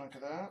big old chunk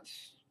of that.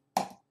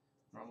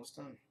 We're almost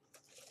done.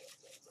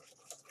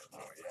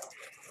 Oh yeah,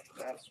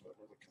 that's what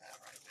we're looking at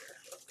right there.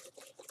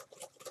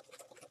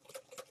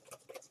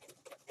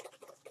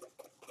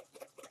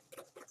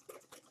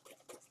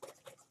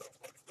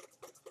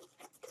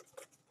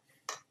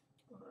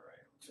 All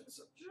right, turn this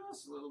up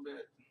just a little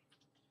bit.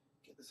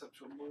 Get this up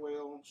to a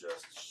boil,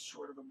 just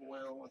short of a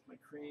boil with my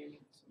cream.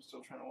 So I'm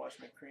still trying to wash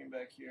my cream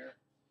back here.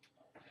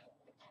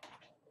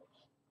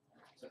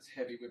 So that's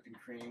heavy whipping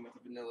cream with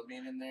the vanilla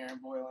bean in there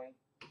and boiling.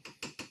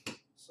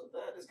 So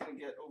that is going to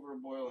get over a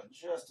boil in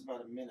just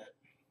about a minute.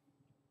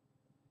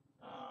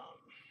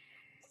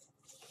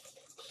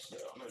 So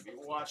I'm going to be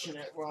watching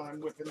it while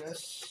I'm whipping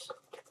this.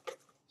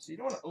 So you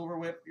don't want to over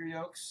whip your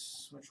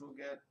yolks, which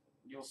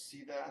you'll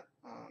see that.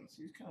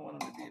 So you kind of want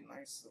them to be a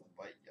nice little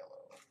light yellow.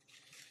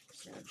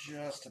 So we're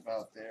just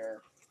about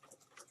there.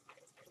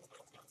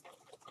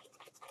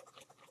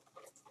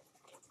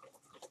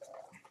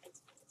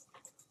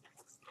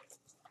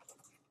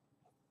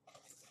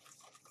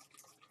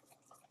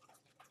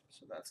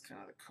 So that's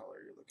kind of the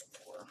color you're looking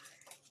for.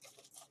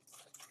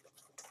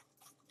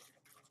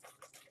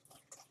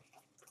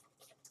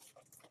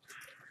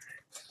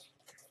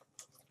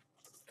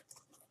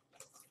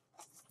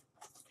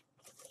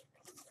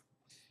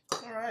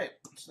 All right,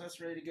 so that's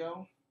ready to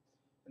go.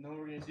 And then what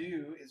we're going to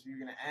do is we're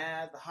going to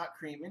add the hot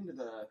cream into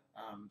the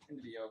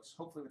yolks,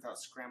 hopefully without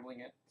scrambling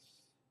it,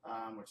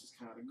 which is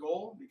kind of the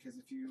goal, because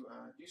if you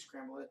do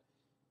scramble it,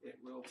 it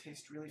will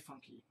taste really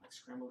funky, like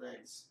scrambled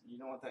eggs. You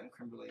don't want that in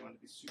creme brulee. You want it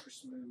to be super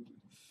smooth.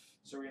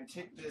 So we're going to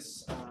take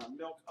this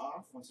milk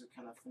off once it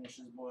kind of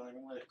finishes boiling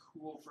and let it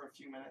cool for a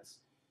few minutes.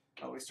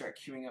 We start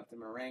queuing up the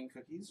meringue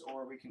cookies,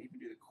 or we can even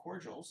do the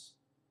cordials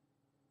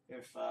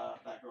if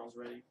that girl's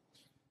ready.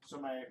 So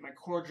my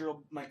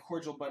cordial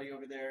buddy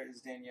over there is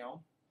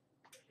Danielle.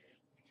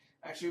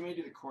 Actually, we may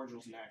do the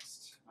cordials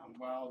next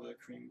while the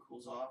cream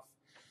cools off.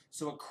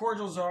 So what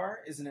cordials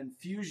is an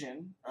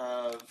infusion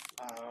of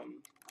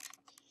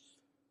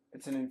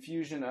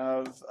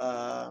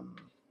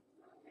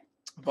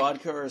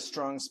vodka or a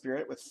strong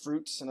spirit with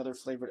fruits and other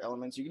flavored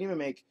elements. You can even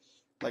make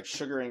like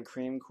sugar and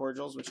cream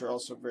cordials, which are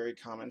also very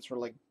common, sort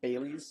of like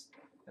Bailey's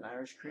and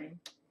Irish cream.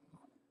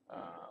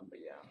 But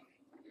yeah,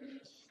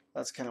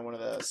 that's kind of one of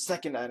the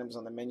second items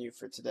on the menu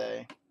for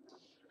today.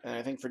 And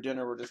I think for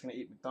dinner we're just going to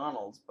eat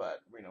McDonald's,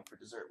 but for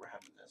dessert we're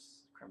having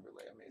this creme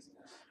brulee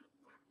amazingness.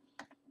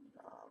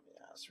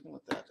 Yeah, so we're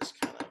going to let that just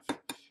kind of,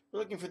 we're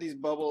looking for these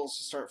bubbles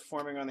to start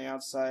forming on the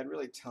outside,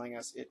 really telling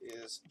us it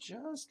is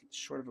just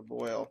short of a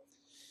boil.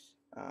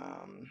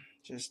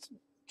 Just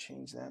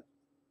change that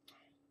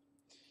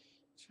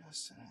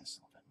just a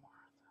little bit more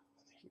on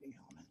the heating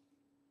element.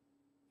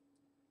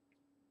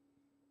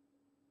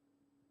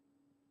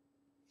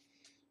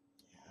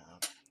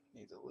 Yeah,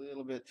 needs a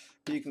little bit.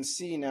 But you can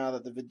see now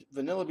that the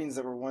vanilla beans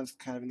that were once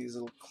kind of in these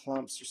little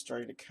clumps are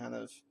starting to kind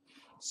of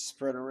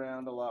spread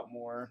around a lot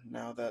more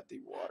now that the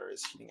water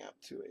is heating up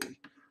to a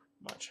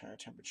much higher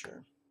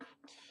temperature.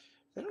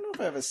 I don't know if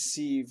I have a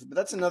sieve, but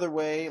that's another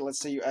way. Let's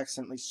say you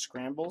accidentally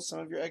scramble some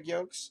of your egg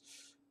yolks.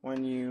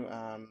 When you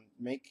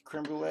make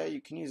creme brulee, you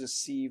can use a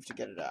sieve to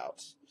get it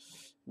out.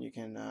 You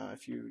can, so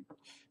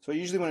what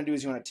you usually want to do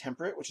is you want to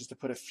temper it, which is to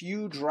put a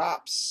few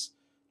drops,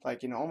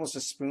 like almost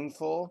a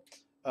spoonful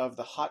of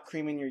the hot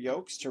cream in your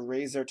yolks to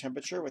raise their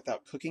temperature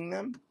without cooking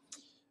them,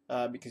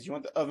 because you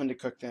want the oven to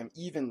cook them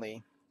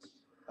evenly,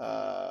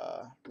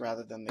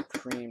 rather than the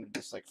cream to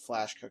just like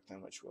flash cook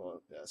them, which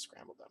will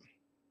scramble them.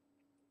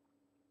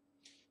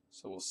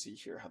 So we'll see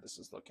here how this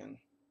is looking.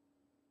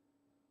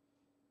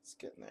 It's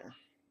getting there.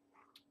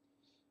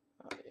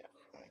 Yeah,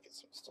 let me get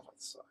some stuff on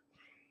the side.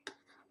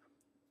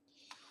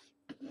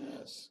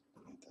 Yes,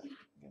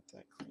 get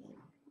that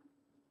cream.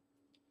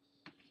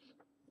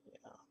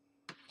 Yeah.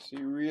 So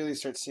you really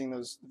start seeing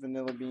those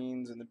vanilla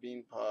beans and the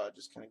bean pod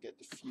just kind of get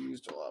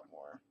diffused a lot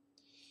more.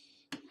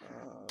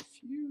 A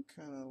few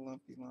kind of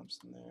lumpy lumps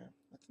in there.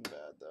 Nothing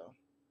bad though.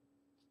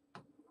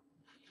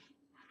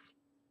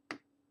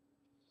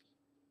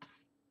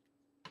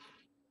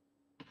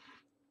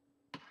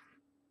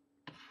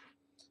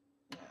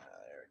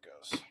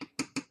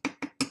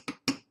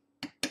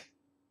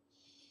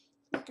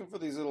 looking for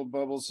these little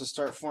bubbles to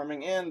start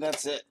forming, and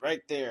that's it,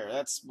 right there.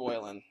 That's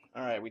boiling.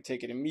 All right, we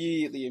take it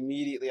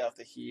immediately off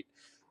the heat.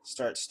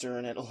 Start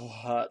stirring it a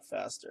lot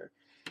faster.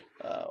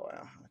 Oh,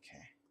 wow,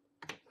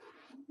 okay.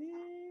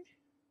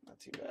 Not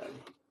too bad.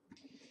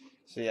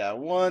 So yeah,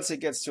 once it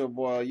gets to a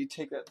boil, you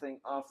take that thing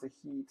off the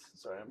heat.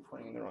 Sorry, I'm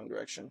pointing in the wrong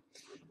direction.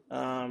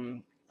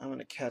 I'm going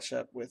to catch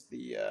up with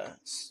the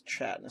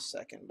chat in a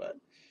second, but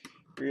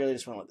really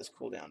just want to let this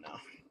cool down now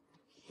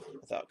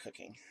without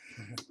cooking.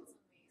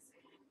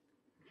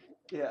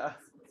 Yeah.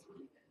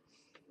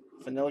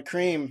 Vanilla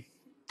cream.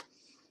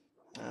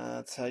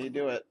 That's how you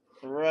do it.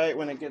 Right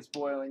when it gets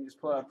boiling, just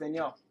pull it out.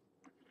 Danielle.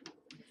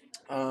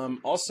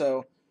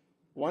 Also,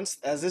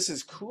 as this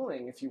is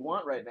cooling, if you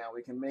want right now,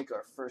 we can make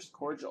our first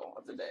cordial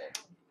of the day.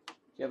 Do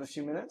you have a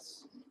few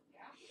minutes?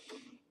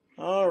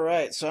 All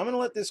right, so I'm going to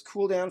let this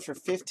cool down for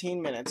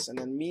 15 minutes, and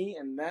then me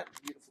and that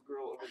beautiful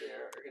girl over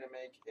there are going to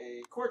make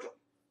a cordial.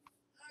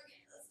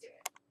 Okay, let's do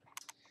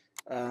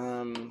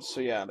it. So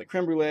yeah, the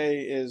creme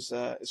brulee is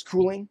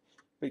cooling.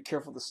 Be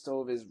careful, the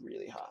stove is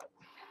really hot.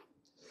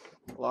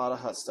 A lot of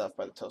hot stuff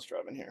by the toaster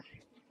oven here.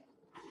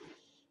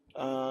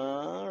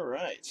 All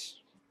right.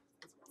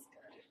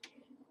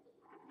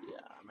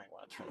 Yeah, I might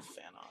want to turn a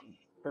fan on.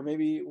 Or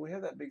maybe we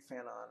have that big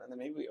fan on, and then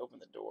maybe we open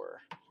the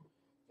door.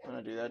 I'm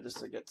going to do that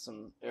just to get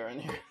some air in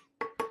here.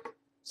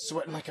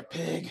 Sweating like a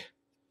pig.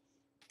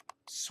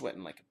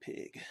 Sweating like a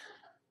pig.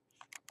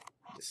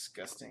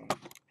 Disgusting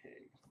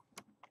pig.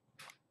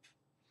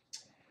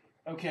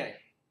 Okay,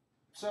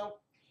 so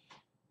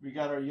we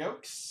got our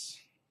yolks.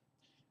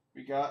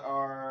 We got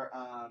our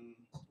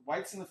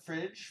whites in the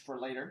fridge for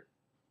later.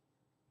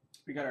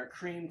 We got our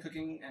cream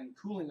cooking and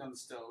cooling on the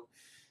stove.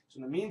 So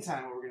in the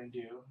meantime, what we're going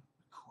to do,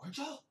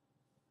 cordial?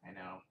 I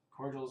know,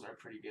 cordials are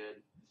pretty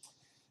good.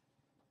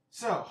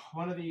 So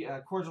one of the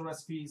cordial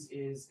recipes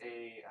is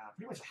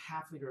pretty much a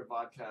half liter of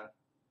vodka,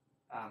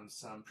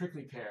 some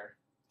prickly pear,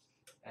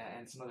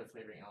 and some other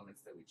flavoring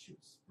elements that we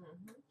choose.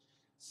 Mm-hmm.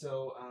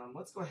 So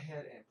let's go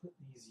ahead and put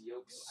these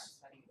yolks.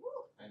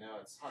 I know,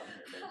 it's hot in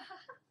here, babe.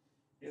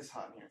 It is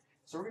hot in here.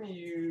 So we're going to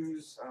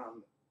use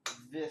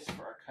this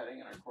for our cutting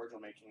and our cordial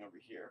making over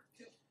here.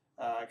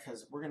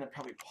 Because we're going to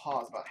probably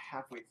pause about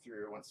halfway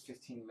through once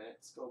 15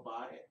 minutes go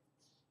by.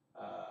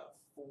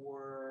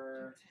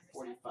 4:45.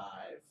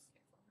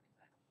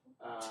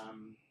 So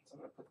I'm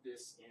going to put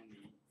this in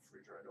the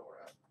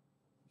refrigerator.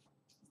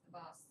 It's the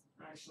boss.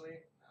 Actually,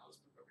 I'll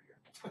just put it over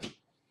here.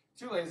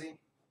 Too lazy.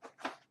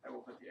 I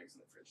will put the eggs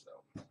in the fridge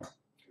though, because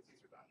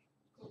these are done.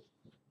 Cool.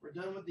 We're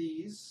done with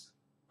these.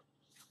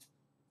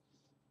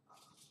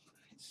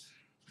 Right.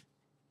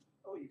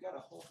 Oh, you got a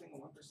whole thing of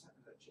 1%. Is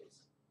that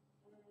Chase?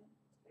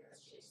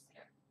 That's Chase.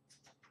 Yeah.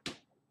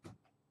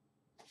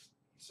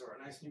 So our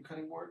nice new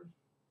cutting board.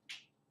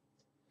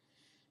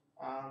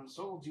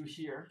 So what we'll do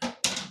here is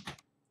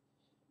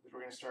we're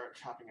going to start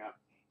chopping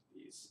up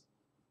these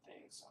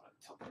things. So I'm going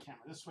to tilt the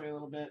camera this way a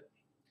little bit.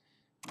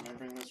 I'm going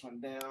to bring this one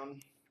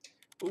down.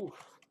 Ooh.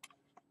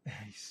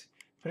 Nice.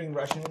 Putting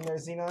Russian in there,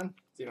 Xenon?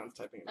 Xenon's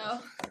typing in this.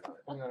 Oh.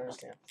 I don't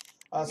understand.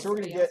 So what we're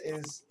going to get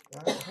is,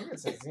 I think it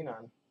says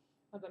Xenon.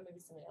 Oh, but maybe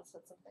somebody else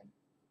said something.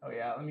 Oh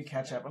yeah, let me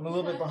catch up. I'm a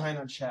little bit behind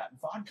on chat.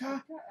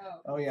 Vodka?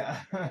 Oh. Oh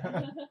yeah.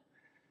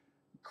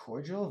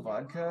 Cordial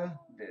vodka?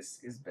 This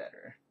is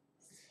better.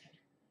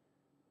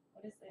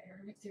 What is the air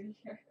doing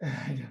here?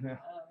 I don't know. I don't know.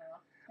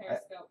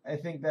 Periscope. I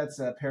think that's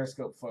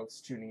Periscope folks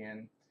tuning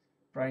in.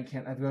 Brian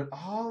Kent, I've got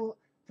all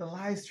the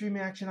live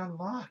streaming action on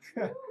lock.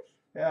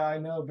 Yeah, I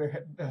know.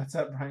 What's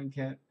up, Brian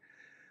Kent?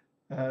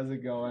 How's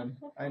it going?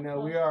 I know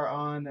we are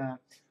on.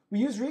 We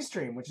use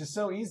Restream, which is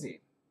so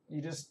easy.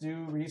 You just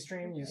do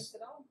Restream. You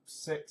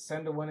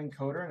send to one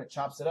encoder, and it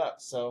chops it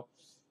up. So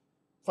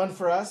fun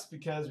for us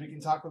because we can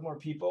talk with more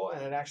people,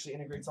 and it actually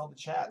integrates all the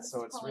chat.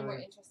 So it's probably really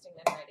more interesting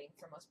than writing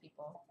for most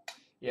people.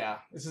 Yeah,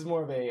 this is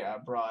more of a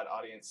broad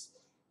audience.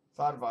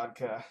 Thought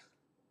vodka.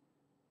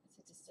 It's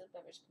a distilled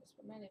beverage comes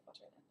from many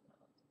butter and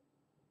ethanol.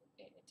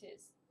 And it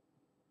is.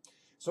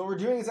 So what we're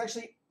doing is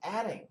actually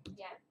adding.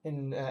 Yeah.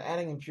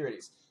 Adding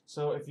impurities.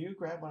 So if you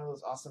grab one of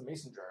those awesome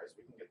mason jars,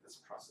 we can get this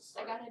process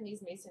started. I got him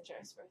these mason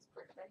jars for his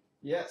birthday.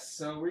 Yes,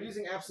 so we're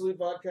using Absolute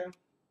vodka.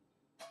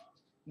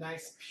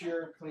 Nice,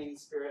 pure, clean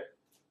spirit.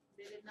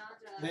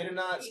 They did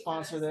not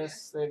sponsor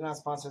this. They did not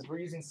sponsor us. We're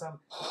using some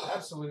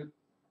Absolute.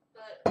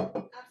 But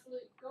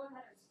Absolute, go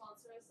ahead and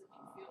sponsor us if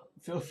you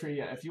feel free,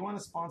 yeah. If you want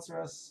to sponsor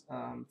us,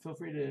 feel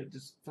free to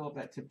just fill up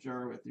that tip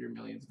jar with your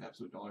millions of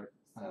Absolute dollar.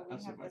 So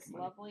we have this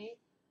lovely.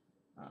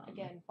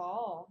 Again,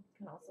 Ball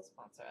can also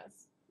sponsor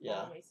us.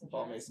 Yeah,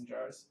 Ball mason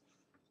jars.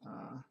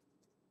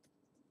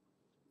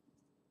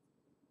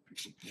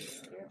 Pretty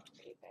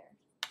fair.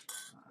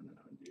 No,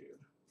 dude.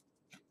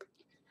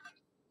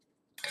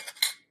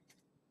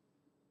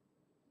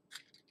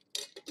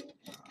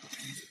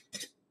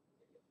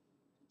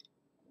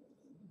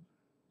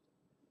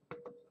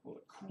 Pull a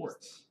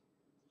quart.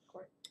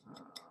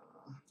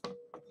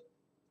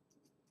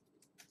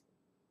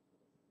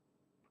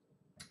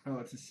 Oh,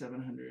 it's a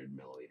 700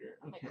 milliliter.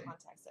 Okay. My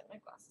contacts and my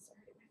glasses are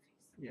hurting my face.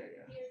 Yeah.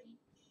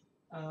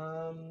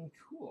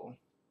 Cool.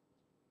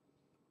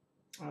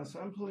 So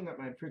I'm pulling up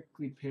my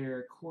prickly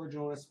pear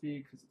cordial recipe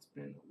because it's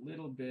been a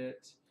little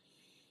bit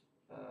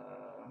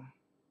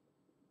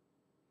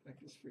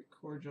cactus fruit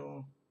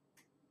cordial.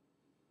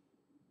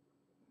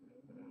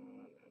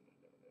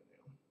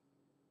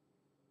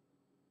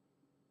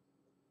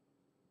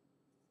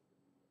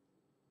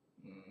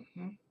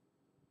 Mm-hmm.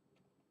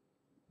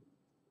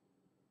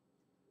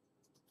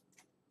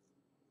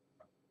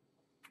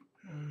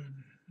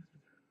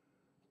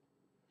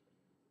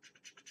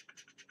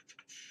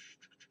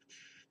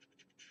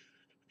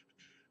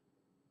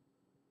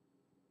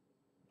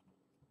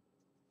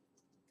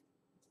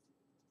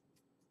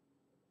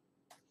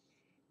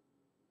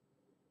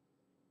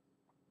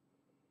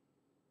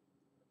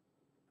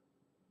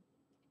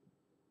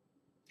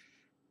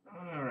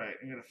 All right,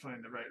 I gotta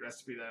find the right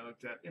recipe that I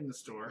looked at in the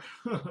store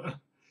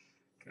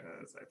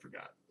because I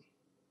forgot.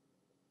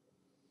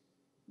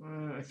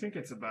 I think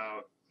it's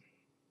about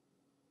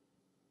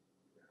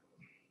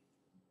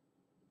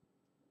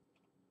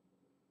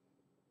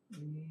yeah,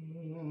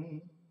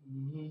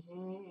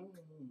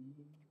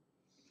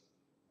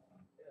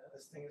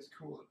 this thing is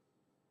cool.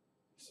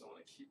 Just want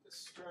to keep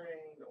this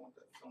stirring. Don't want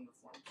that film to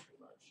form too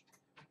much.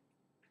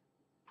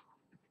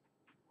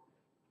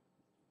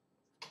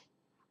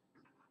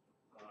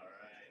 All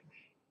right.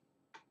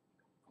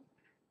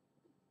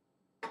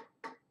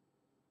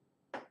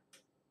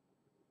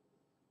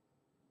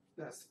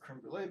 That's the creme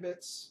brulee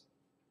bits.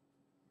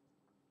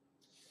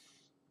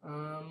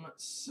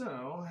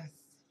 So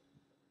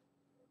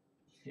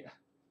yeah,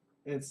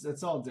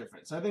 it's all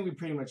different. So I think we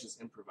pretty much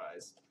just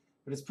improvise,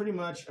 but it's pretty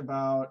much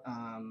about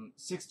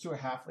 6 to a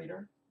half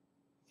liter.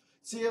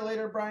 See you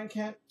later, Brian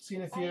Kent. See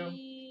you in a few.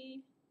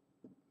 Bye.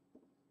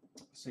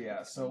 So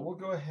yeah, so we'll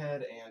go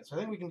ahead and so I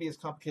think we can be as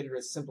complicated or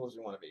as simple as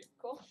we want to be.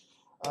 Cool.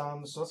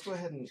 So let's go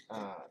ahead and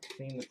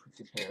clean the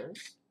prickly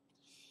pears.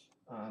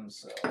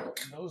 So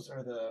those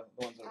are the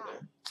ones over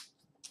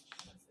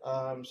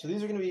there. So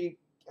these are going to be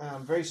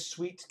very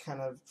sweet,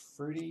 kind of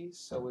fruity.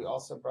 So we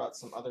also brought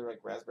some other like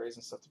raspberries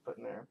and stuff to put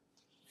in there.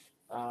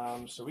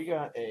 So we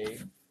got a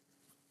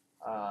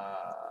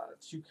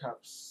 2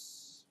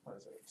 cups. What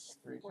is it?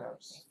 3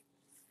 cups.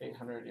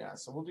 800. Yeah.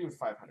 So we'll do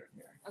 500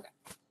 here. Okay.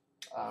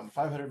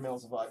 500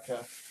 mils of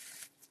vodka.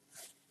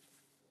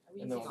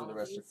 And then we'll do the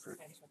rest of these? fruit.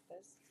 Can I check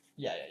this?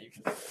 Yeah, you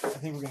can. I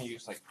think we're going to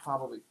use like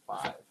probably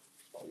 5.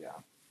 Oh yeah.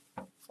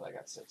 But I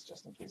got 6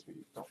 just in case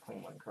we don't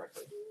clean one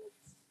correctly.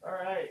 All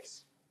right.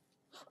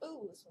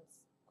 Ooh, this one's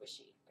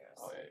squishy. Gross.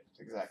 Oh yeah,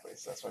 exactly.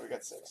 So that's why we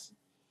got 6.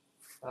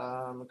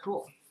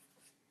 Cool.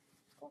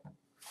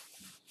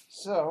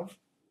 So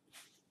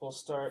we'll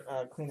start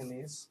cleaning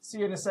these. See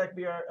you in a sec,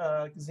 BR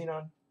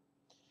Xenon.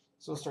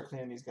 So we'll start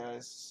cleaning these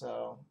guys.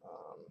 So.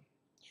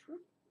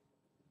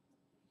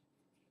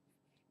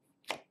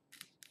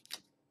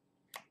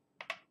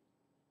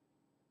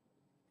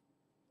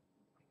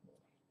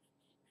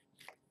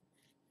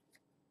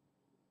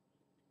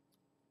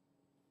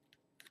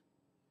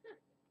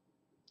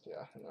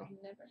 Yeah, I know.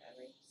 I've never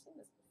ever seen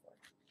this before.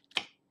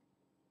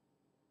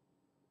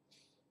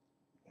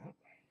 Yep.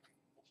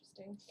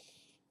 Interesting.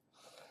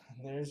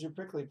 And there's your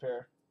prickly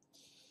pear.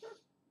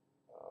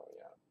 Oh,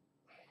 yeah.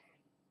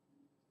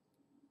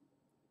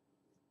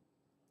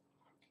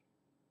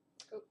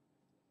 Oh.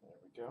 There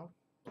we go.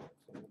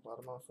 Clean the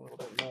bottom off a little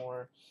bit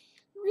more.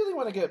 You really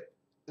want to get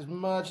as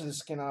much of the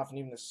skin off and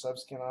even the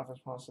sub-skin off as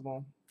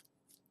possible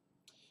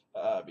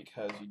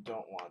because you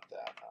don't want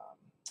that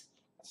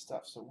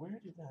stuff. So where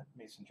did that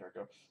mason jar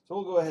go? So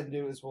what we'll go ahead and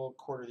do is we'll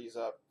quarter these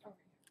up,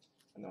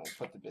 and then we'll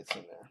put the bits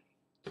in there.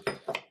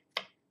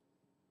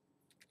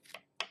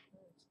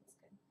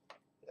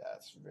 Yeah,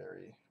 it's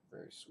very,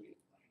 very sweet.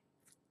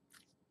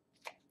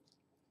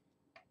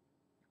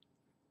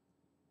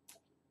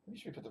 Maybe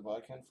should we put the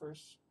vodka in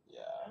first?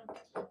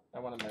 Yeah, I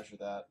want to measure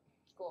that.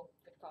 Cool,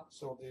 good call.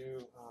 So we'll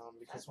do,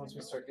 because once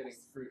we start getting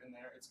fruit in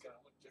there, it's going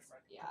to look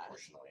different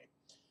proportionally.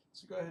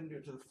 So go ahead and do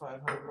it to the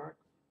 500 mark.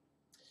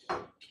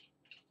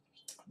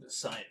 The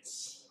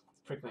science.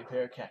 Prickly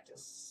pear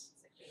cactus.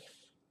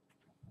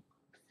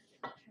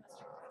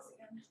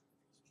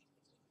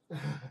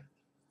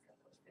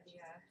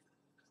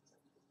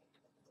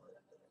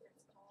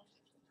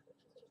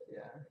 Yeah.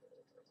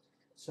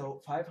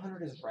 So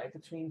 500 is right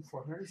between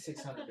 400 and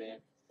 600, babe.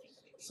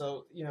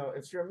 So, you know,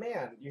 if you're a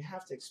man, you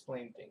have to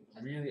explain things,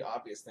 really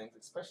obvious things,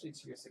 especially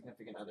to your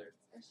significant other.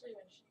 Especially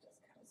when she does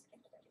chemistry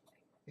and everything.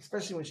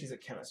 Especially when she's a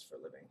chemist for a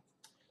living.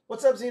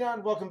 What's up,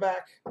 Xenon? Welcome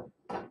back.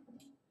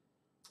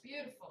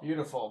 Beautiful.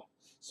 Beautiful.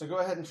 So go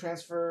ahead and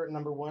transfer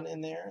number 1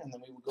 in there, and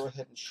then we will go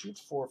ahead and shoot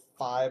for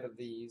 5 of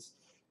these.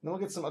 And then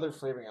we'll get some other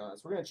flavoring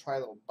elements. We're going to try a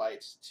little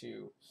bite,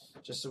 too,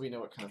 just so we know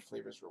what kind of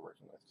flavors we're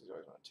working with, because you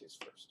always want to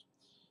taste first.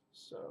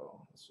 So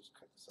let's just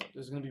cut this up.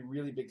 There's going to be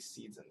really big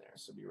seeds in there,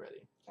 so be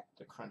ready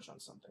to crunch on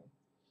something.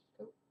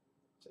 Cool.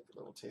 Take a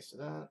little taste of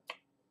that.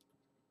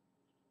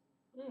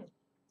 Oh,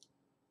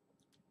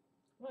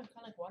 kind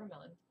of like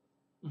watermelon.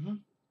 Mm-hmm.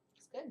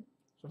 It's good.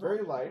 So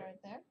very light.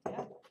 Right there.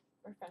 Yeah.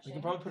 Refreshing. We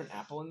can probably put an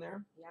apple in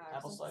there. Yeah,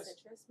 apple some slice.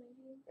 citrus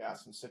maybe. Yeah,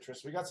 some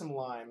citrus. We got some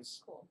limes.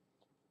 Cool.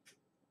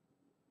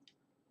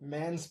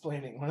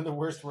 Mansplaining, one of the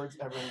worst words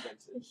ever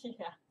invented.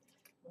 Yeah.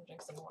 I'm gonna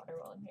drink some water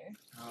while I'm here.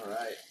 All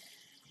right.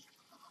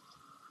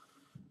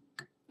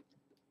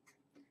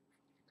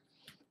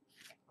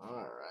 All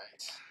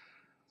right.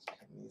 Let's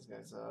pick these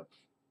guys up.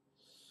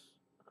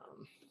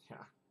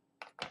 Yeah.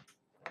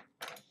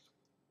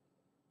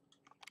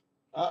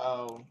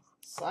 Uh-oh.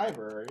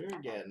 Cyber,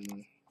 you're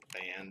getting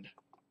banned.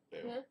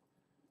 Boo.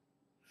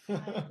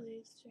 Five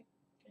leaves, chicken,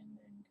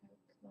 and coke.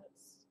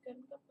 That's good.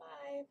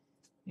 Goodbye.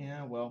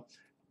 Yeah, well,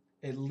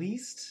 at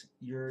least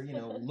you're,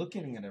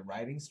 looking at a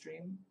writing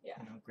stream. Yeah.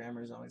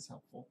 Grammar is always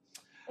helpful.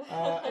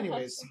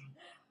 Anyways,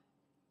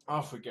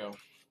 off we go.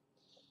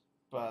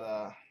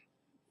 But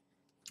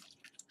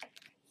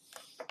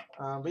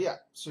yeah,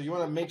 so you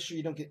want to make sure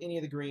you don't get any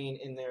of the green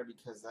in there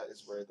because that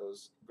is where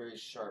those very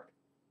sharp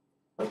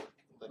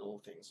little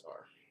things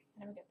are.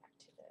 How do we get back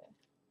to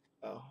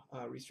the...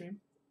 Restream?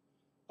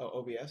 Oh,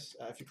 OBS.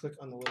 If you click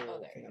on the little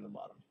thing on the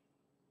bottom.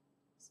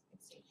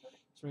 So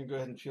we're going to go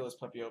ahead and peel this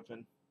puppy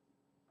open.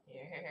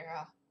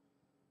 Yeah.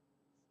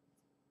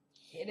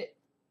 Get it.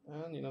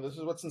 And, this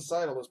is what's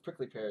inside all those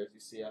prickly pears you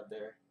see out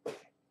there.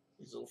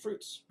 These little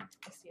fruits.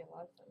 I see a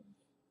lot of them.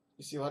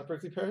 You see a lot of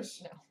prickly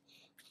pears?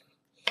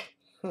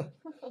 No.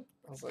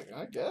 I was like,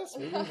 I guess.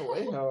 Maybe in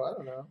Vallejo. I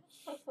don't know.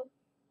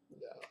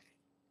 Yeah.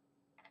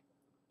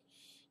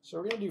 So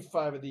we're going to do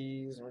 5 of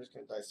these, and we're just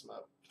going to dice them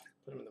up.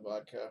 Put them in the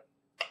vodka.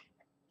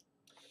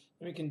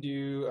 Then we can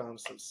do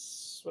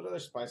what other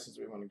spices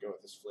do we want to go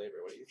with this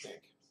flavor? What do you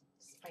think?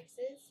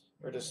 Spices?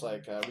 Or just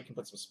like, we can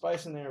put some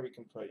spice in there. We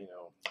can put,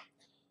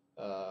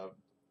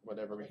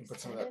 whatever. We can put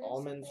some of that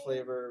almond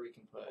flavor. We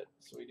can put,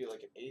 so we do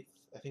like an 1/8.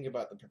 I think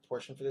about the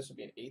proportion for this would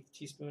be an 1/8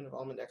 teaspoon of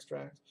almond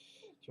extract.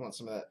 If you want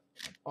some of that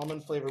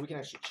almond flavor, we can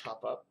actually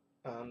chop up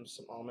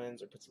some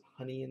almonds or put some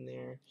honey in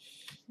there.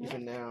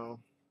 Even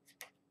now.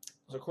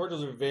 So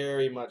cordials are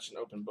very much an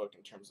open book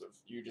in terms of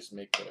you just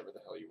make whatever the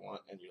hell you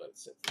want and you let it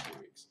sit for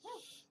 3 weeks.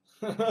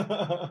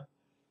 So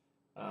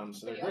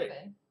they're great.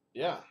 Open.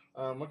 Yeah.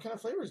 What kind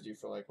of flavors do you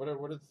feel like? What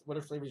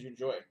are flavors you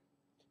enjoy?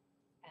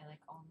 I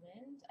like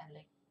almond. I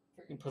like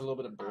fruit. You can put a little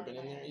bit of bourbon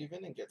in there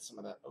even and get some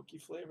of that oaky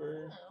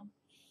flavor. Oh.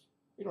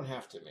 You don't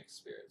have to mix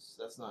spirits.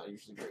 That's not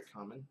usually very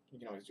common. You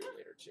can always do it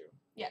later too.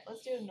 Yeah,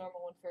 let's do a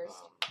normal one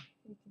first.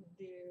 We can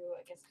do,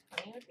 I guess,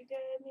 honey would be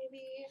good,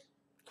 maybe.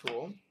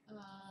 Cool.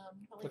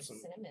 Probably Put some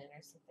cinnamon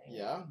or something.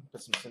 Yeah,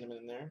 put some cinnamon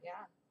in there.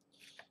 Yeah.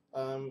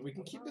 We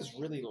can keep this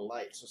really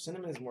light. So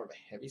cinnamon is more of a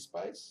heavy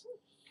spice.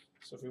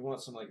 So if we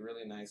want some like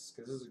really nice,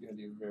 because this is going to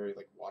be very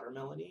like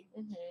watermelony.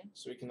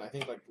 So we can, I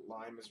think like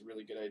lime is a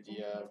really good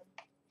idea.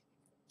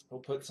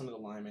 We'll put some of the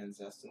lime and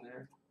zest in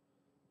there.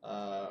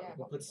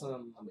 We'll put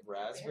some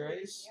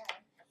raspberries. Yeah.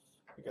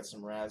 We got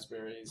some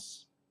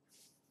raspberries.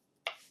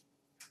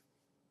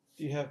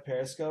 Do you have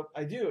Periscope?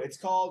 I do. It's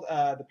called,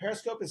 the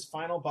Periscope is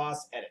Final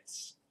Boss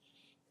Edits.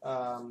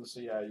 So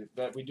yeah,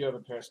 we do have a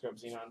Periscope,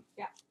 Xenon.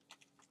 Yeah.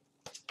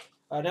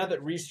 Now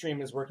that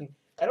Restream is working,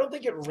 I don't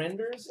think it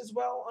renders as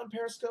well on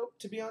Periscope,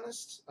 to be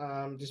honest,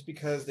 just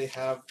because they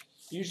have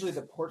usually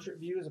the portrait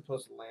view as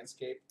opposed to the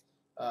landscape.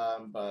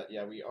 But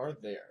yeah, we are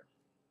there.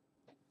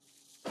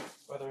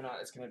 Whether or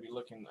not it's going to be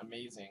looking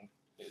amazing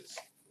is,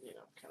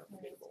 kind of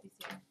debatable.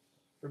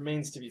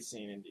 Remains to be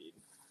seen, indeed.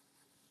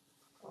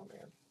 Oh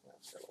man,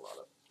 that's got a lot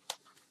of.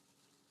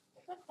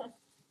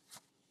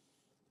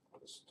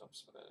 I'll just dump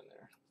some of that in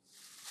there.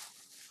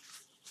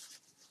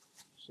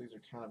 So these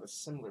are kind of a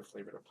similar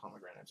flavor to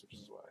pomegranates, which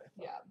is why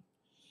I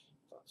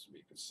thought this would be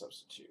a good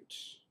substitute.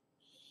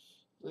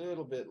 A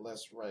little bit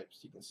less ripe,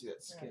 so you can see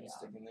that skin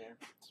sticking there.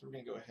 So we're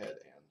going to go ahead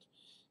and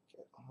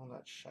get all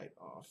that shite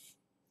off.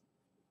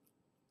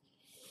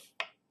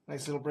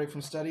 Nice little break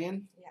from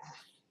studying. Yeah.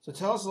 So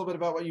tell us a little bit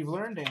about what you've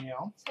learned,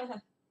 Danielle.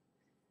 I'm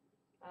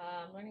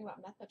learning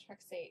about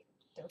methotrexate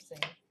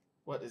dosing.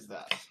 What is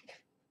that?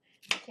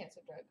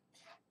 Cancer drug.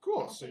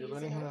 Cool. So you're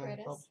learning how to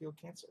help heal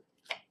cancer.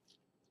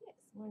 Yes,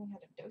 I'm learning how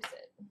to dose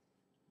it.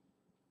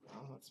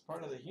 Well, that's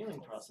part of the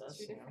healing process.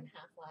 2 different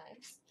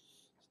half-lives.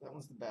 So that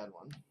one's the bad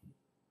one.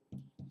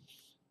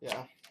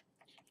 Yeah.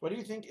 What do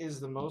you think is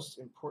the most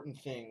important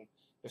thing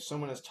if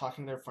someone is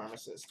talking to their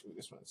pharmacist? Ooh,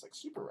 this one is like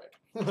super ripe.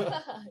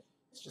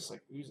 It's just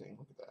like oozing.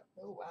 Look at that.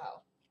 Oh,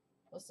 wow.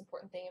 Most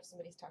important thing if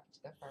somebody's talking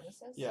to their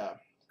pharmacist? Yeah.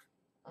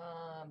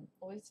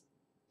 Always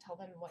tell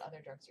them what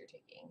other drugs you're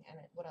taking and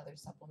what other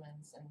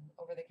supplements and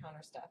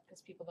over-the-counter stuff,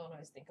 because people don't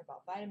always think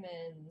about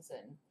vitamins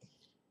and,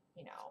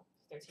 if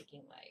they're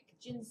taking like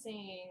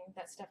ginseng,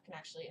 that stuff can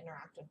actually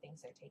interact with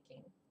things they're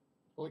taking.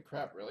 Holy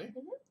crap, really?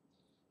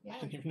 Yeah. I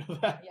didn't even know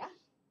that. Yeah.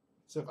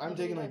 So if I'm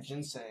taking like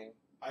ginseng,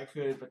 I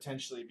could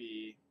potentially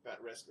be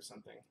at risk of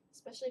something.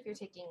 Especially if you're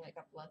taking like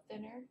a blood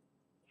thinner,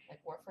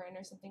 like warfarin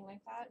or something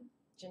like that.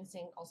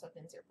 Ginseng also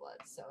thins your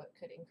blood, so it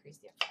could increase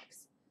the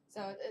effects.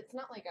 So it's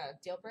not like a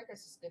deal breaker,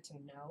 it's just good to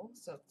know.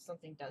 So if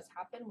something does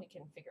happen, we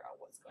can figure out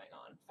what's going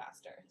on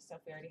faster. So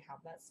if we already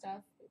have that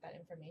stuff, that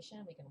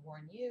information, we can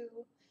warn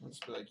you. Let's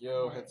be like,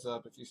 yo, heads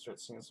up if you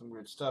start seeing some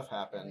weird stuff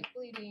happen. Like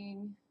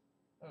bleeding,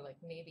 or like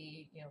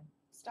maybe,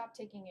 stop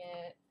taking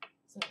it.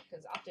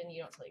 Because often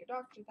you don't tell your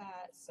doctor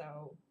that,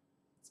 so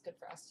It's good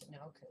for us to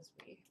know because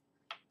we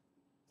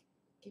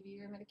give you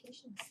your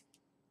medications.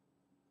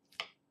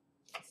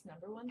 It's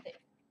number one thing.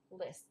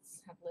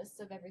 Lists. Have lists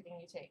of everything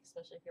you take,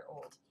 especially if you're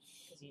old,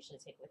 because you usually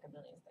take like a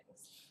million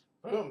things.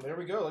 Boom, there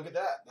we go. Look at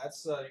that.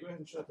 That's you go ahead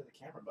and show it to the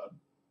camera, bud.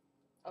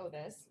 Oh,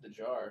 this? The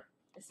jar.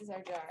 This is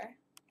our jar.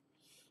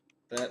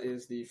 That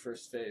is the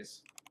first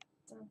phase.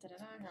 Dun, dun, dun,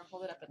 dun. I'll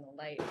hold it up in the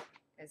light. You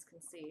guys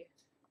can see.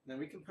 And then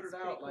we can put It's it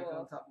out pretty like cool.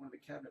 on top of one of the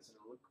cabinets and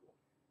it'll look cool.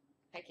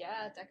 Heck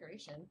yeah,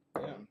 decoration.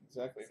 Yeah,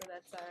 exactly. So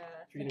that's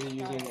If you're going to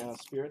be using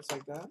spirits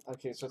like that.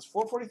 Okay, so it's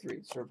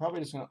 4:43. So we're probably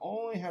just going to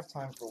only have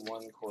time for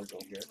one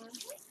cordial here.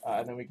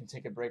 And then we can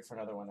take a break for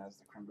another one as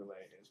the creme brulee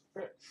is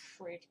prepared.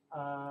 Sweet.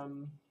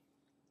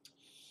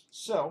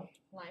 So,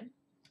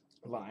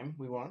 Lime.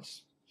 we want.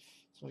 So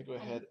I'm going to go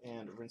ahead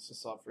and rinse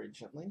this off very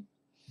gently.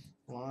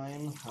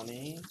 Lime,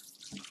 honey.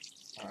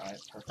 All right,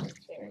 perfect.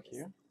 Thank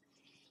you.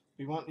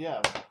 We want, we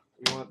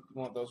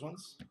want those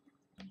ones.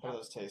 How do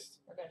those taste?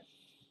 We're good.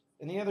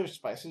 Any other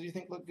spices you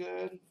think look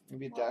good?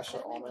 Maybe a dash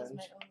of almond.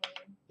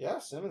 Yeah,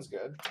 cinnamon's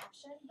good.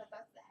 Option, but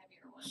that's the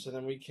heavier one. So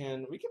then we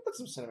can put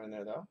some cinnamon in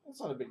there though. That's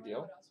not a big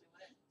deal. What else we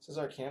want? This is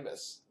our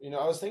canvas. You know,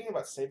 I was thinking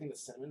about saving the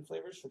cinnamon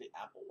flavors for the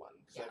apple one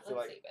because I feel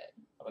like save it.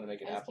 I'm gonna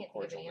make an I just apple can't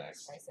think of cordial any other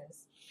next.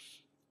 spices.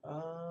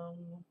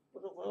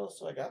 What else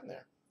do I got in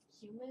there?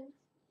 Cumin?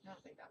 I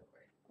don't think that would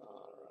work.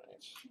 All right.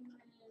 Cumin,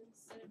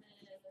 cinnamon,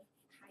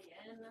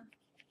 cayenne,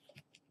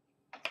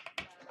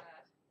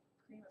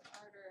 cream of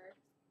tartar,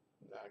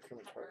 Cream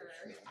of tartar.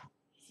 pepper,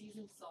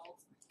 seasoned salt.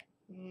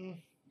 Yeah.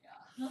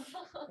 Yeah.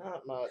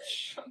 Not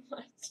much. Not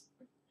much.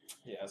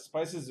 Yeah,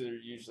 spices are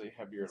usually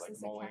heavier, This like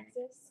is mulling. a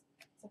cactus.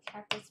 It's a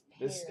cactus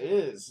pear.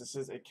 This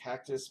is a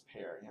cactus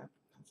pear. Yeah,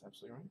 that's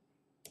absolutely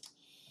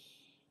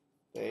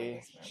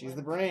right. She's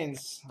the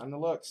brains. I'm the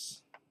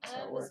looks. That's how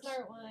it I'm the works.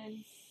 smart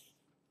one.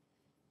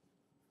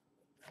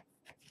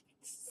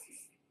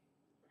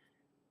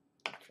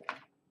 Okay.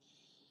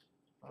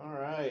 All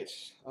right.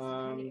 Do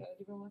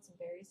you want some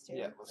berries too?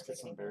 Yeah, let's get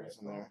some berries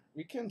in there.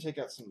 We can take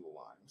out some of the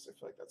limes. I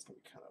feel like that's gonna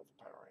be kind of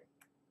overpowering,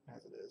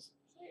 as it is.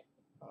 Sweet.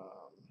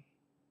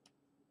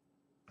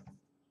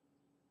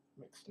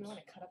 Mix Do you want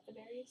to cut up the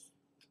berries?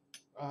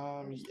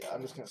 Yeah,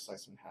 I'm just gonna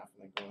slice them in half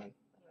and then go in.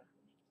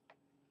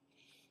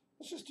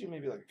 Let's just do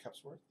maybe like a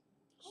cup's worth.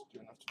 Just do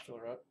enough to fill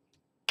her up.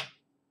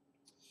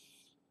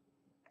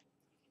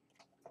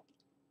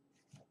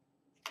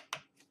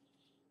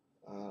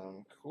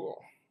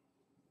 Cool.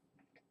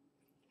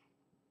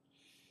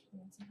 You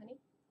want some honey?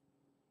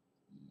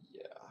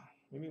 Yeah,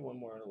 maybe one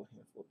more little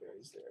handful of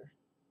berries there.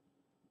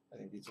 I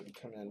think these will be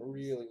coming in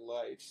really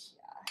light.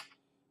 Yeah.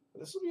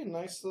 But this will be a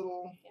nice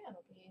little. Yeah,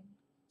 it'll be.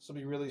 This will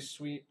be really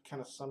sweet,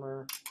 kind of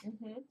summer.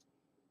 Mm-hmm.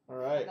 All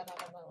right. Put that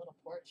out on that little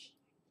porch.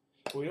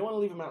 Well, we don't want to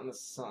leave them out in the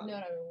sun.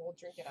 No, we'll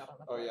drink it out on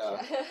the porch. Oh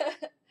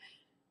yeah.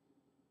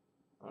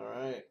 All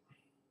right.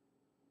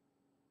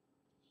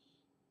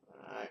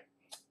 All right.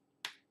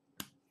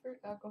 Fruit,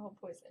 alcohol,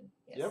 poison.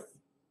 Yes.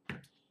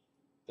 Yep.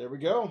 There we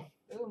go.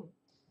 Boom.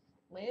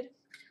 Lid.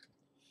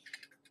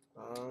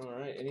 All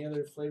right. Any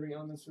other flavoring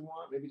elements we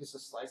want? Maybe just a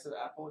slice of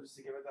apple just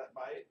to give it that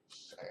bite.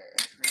 Sure.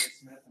 Granny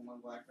Smith and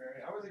one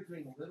blackberry. I always like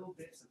doing little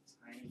bits of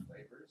tiny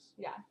flavors.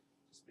 Yeah.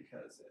 Just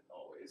because it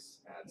always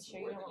adds. You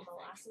sure you don't want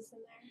molasses in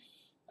there?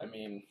 I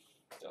mean,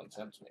 don't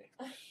tempt me.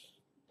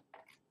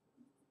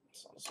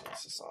 So I'll just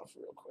rinse this off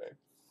real quick.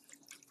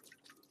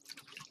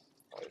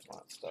 Always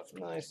want stuff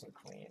nice and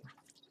clean.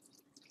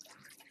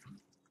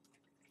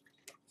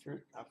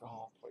 Fruit,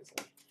 alcohol,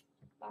 poison.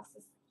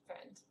 Boss's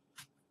friend.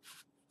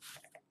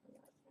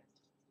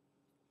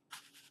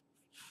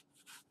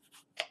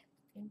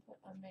 Input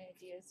on my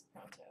ideas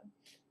pronto.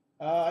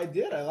 I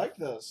did. I liked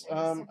those.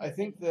 I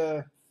think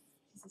the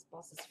This is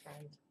boss's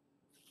friend.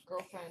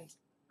 Girlfriend.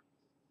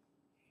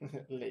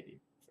 lady.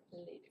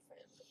 Lady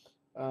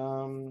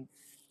friend.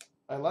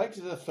 I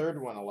liked the third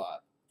one a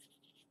lot.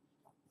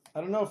 I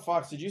don't know,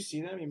 Fox. Did you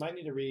see them? You might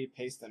need to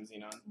repaste them,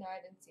 Xenon. No,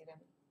 I didn't see them.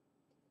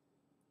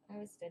 I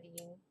was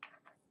studying.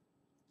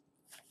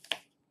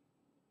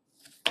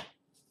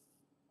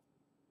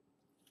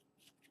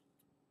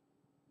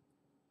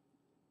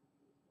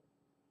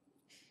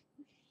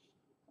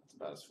 That's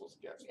about as full as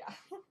it gets. Yeah.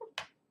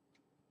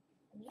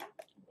 Yeah.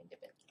 Let me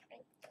dip it.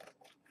 Right.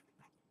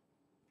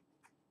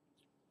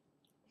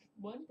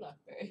 One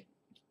blackberry.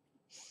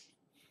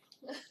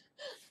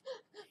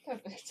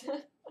 Perfect.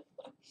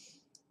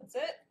 That's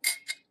it.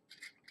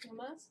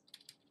 Almost.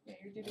 Yeah,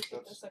 you're due to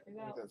ship those suckers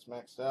I out. think that's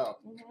maxed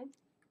out. Mm-hmm.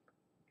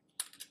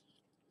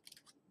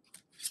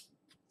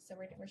 So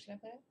where should I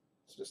put it?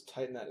 So just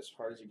tighten that as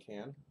hard as you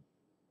can.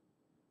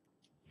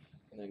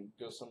 And then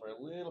go somewhere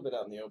a little bit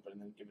out in the open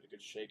and then give it a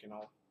good shake and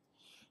I'll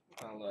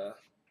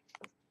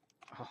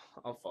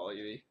follow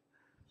you.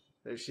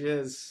 There she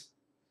is.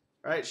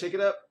 All right, shake it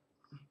up.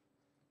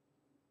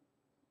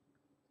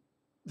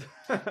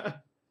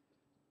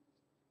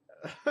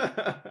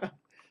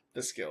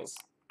 The skills.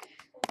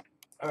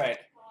 All right.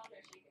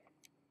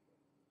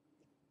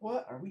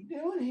 What are we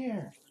doing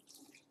here?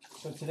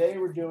 So today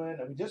we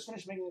just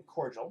finished making a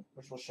cordial,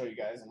 which we'll show you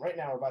guys. And right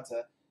now we're about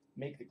to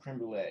make the creme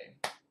brulee.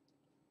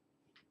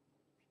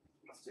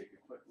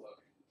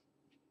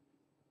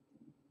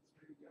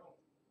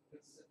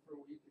 Let's sit for a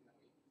week and then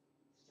we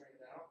strain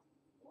it out.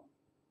 Cool.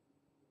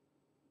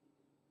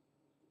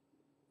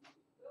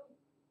 Ooh,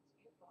 it's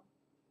beautiful.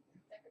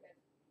 Decorative.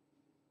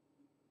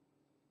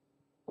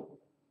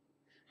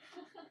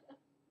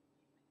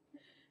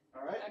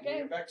 All right,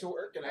 Okay. we're back to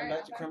work, and I'm All right,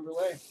 back to creme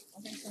brulee.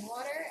 I'll drink some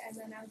water and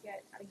then I'll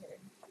get out of here.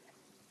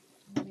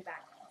 I'll be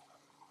back.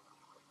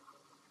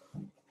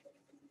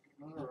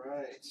 All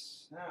right,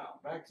 now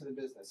back to the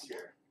business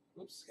here.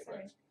 Oops, get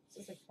Sorry, back.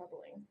 this is like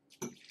bubbling.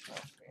 Oh,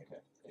 okay.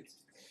 Thanks.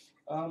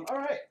 All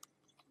right.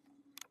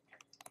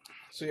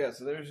 So yeah,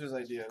 so there's his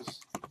ideas.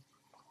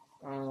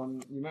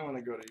 You might want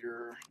to go to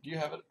your. Do you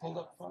have it pulled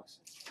up, Fox?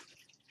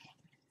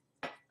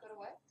 Go to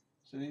what?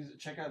 So these,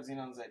 check out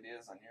Xenon's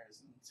ideas on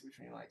yours and see which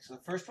one you like. So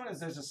the first one is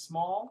there's a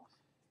small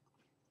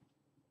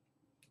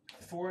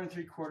 4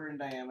 3/4 in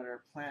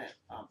diameter planet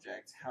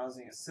object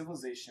housing a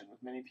civilization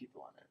with many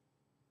people on it.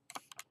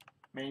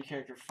 Main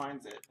character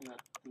finds it in the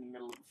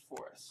middle of the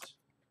forest.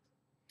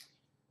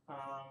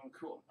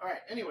 Cool. All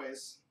right.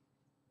 Anyways,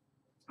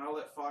 I'll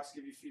let Fox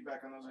give you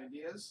feedback on those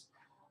ideas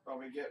while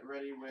we get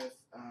ready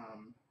with.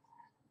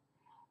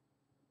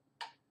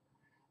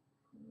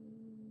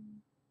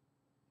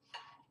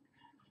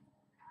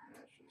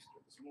 Actually,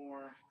 split this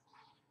more.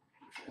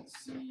 We're trying to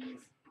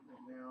sieve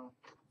right now.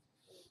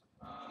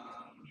 I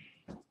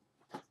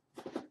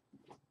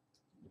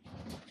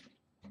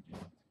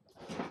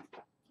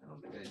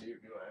don't think I do I?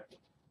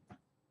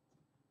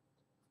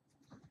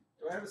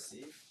 Do I have a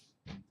sieve?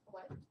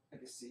 What?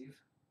 Like a sieve?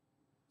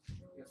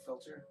 Like a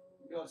filter?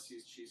 You ought to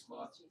use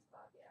cheesecloth.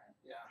 Cheesecloth, yeah.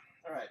 Yeah.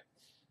 All right.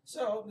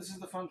 So this is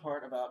the fun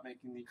part about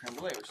making the creme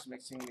brulee, which is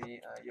mixing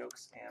the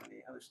yolks and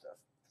the other stuff.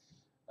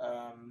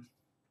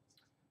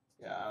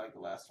 Yeah, I like the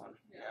last one.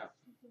 Yeah.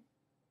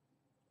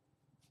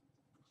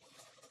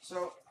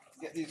 So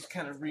get these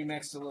kind of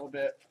remixed a little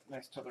bit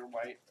next to their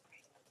white.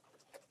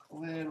 A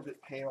little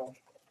bit pale.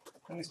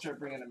 Then we start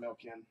bringing the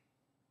milk in.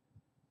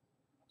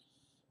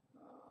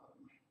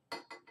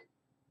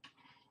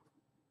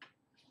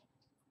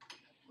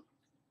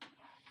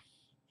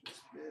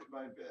 Just bit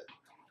by bit.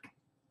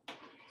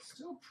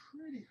 Still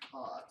pretty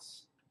hot.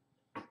 So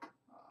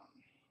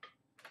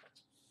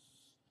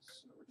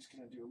we're just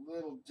going to do a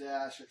little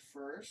dash at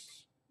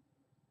first.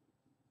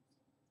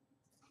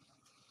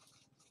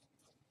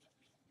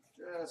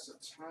 Just a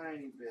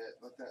tiny bit.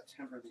 Let that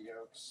temper the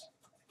yolks.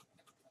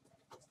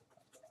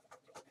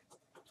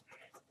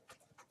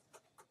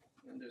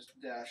 And just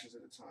dashes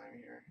at a time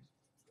here.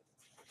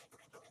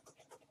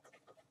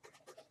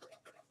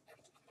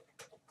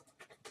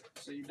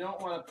 So you don't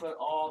want to put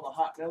all the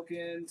hot milk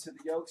into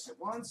the yolks at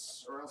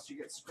once, or else you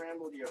get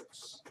scrambled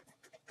yolks,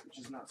 which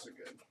is not so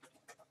good.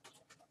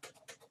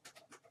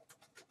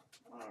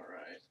 All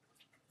right.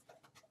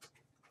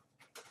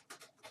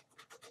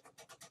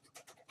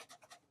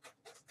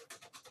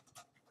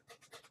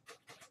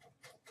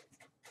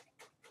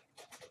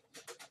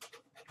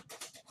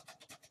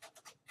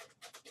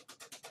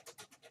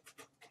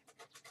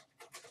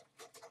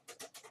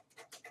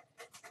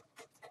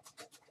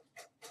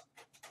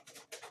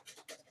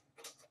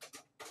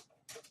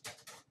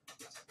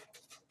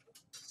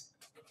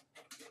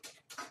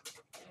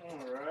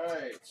 All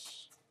right.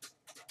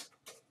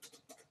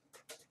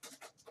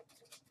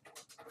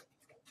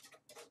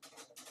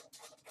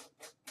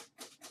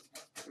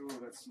 Ooh,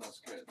 that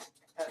smells good.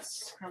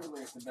 Creme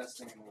brulee is the best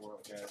thing in the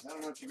world, guys. I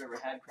don't know if you've ever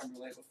had creme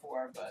brulee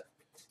before, but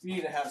you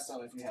need to have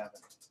some if you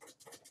haven't.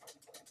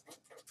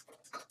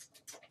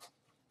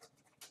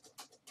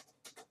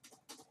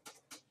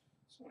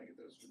 Just want to get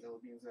those vanilla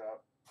beans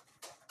out.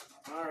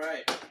 All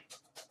right.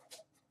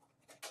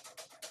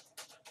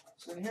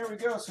 So here we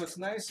go. So it's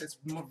nice. It's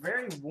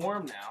very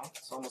warm now.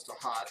 It's almost a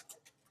hot.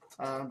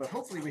 But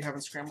hopefully we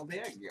haven't scrambled the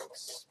egg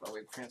yolks while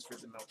we've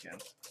transferred the milk in.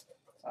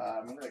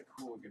 I'm going to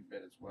cool a good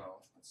bit as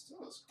well. It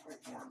still is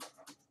quite warm.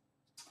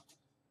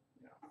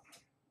 Yeah.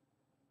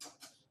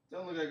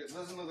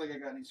 Doesn't look like I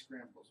got any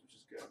scrambles, which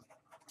is good.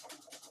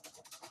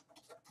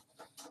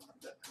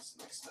 That's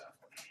mixed up.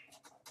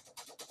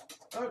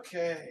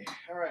 Okay.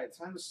 All right.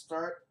 Time to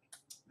start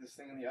this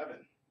thing in the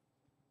oven.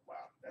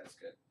 Wow, that is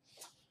good.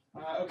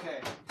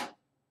 Okay.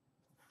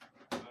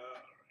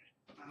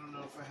 I don't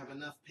know if I have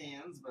enough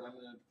pans, but I'm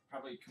going to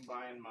probably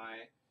combine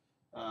my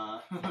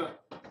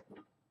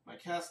my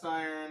cast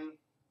iron.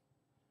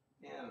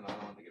 Yeah, I don't know, I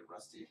don't want to get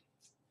rusty.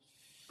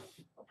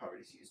 I'll probably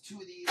just use 2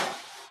 of these.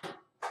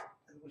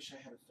 I wish I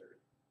had a 3rd.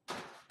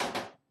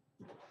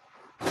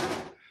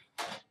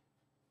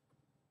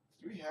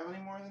 Do we have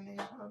any more than these,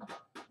 Bob?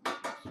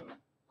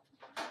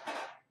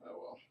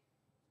 Oh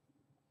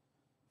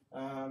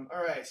well.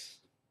 All right.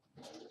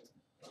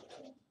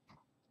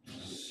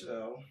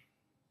 So,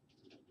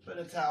 put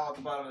a towel at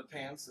the bottom of the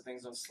pan so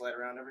things don't slide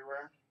around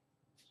everywhere,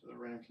 so the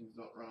ramekins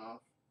don't run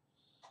off.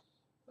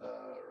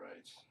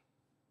 Right.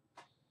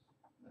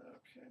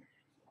 Okay.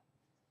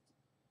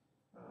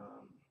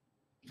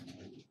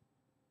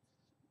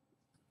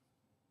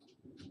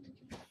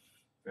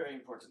 Very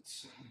important.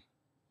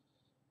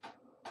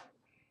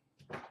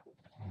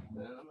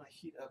 Then I'm going to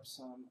heat up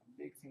some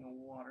big thing of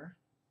water.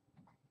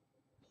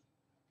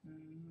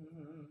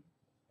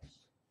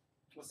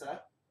 What's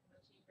that?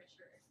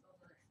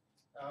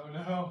 Oh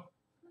no.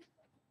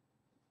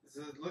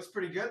 It looks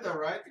pretty good though,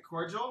 right? The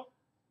cordial?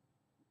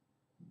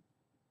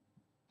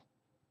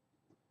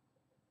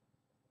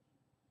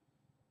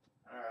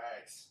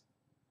 Alright.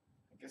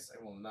 I guess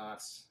I will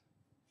not.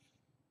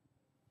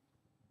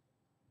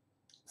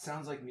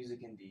 Sounds like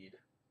music indeed.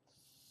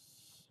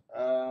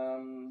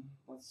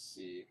 Let's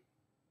see.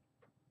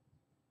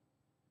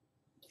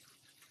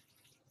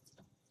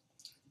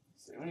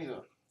 We need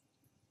to.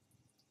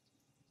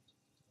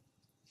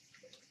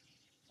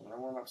 I'm gonna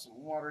warm up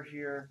some water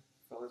here.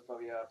 Fill this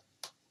puppy up.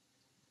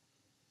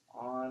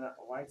 On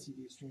YT,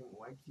 do you stream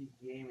YT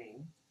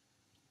Gaming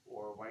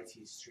or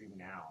YT Stream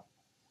Now?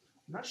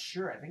 I'm not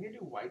sure. I think I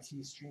do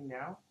YT Stream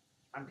Now.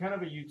 I'm kind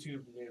of a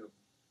YouTube noob,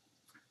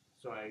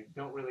 so I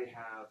don't really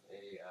have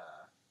a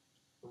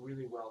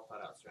really well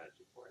thought out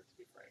strategy for it, to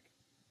be frank.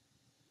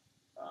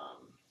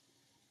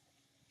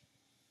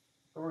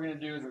 What we're going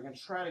to do is we're going to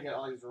try to get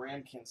all these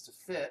ramekins to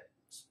fit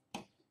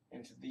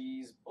into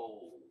these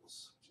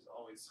bowls, which is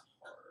always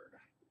hard.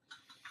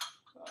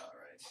 All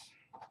right.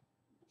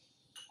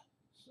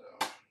 So.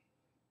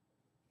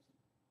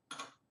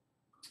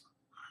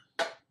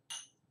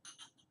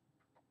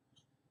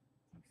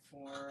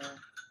 4, 6.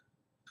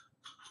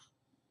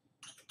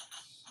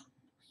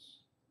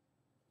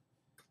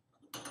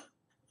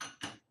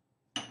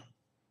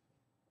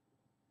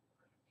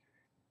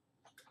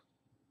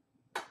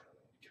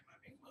 Get my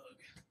big mug.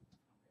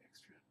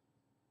 Extra.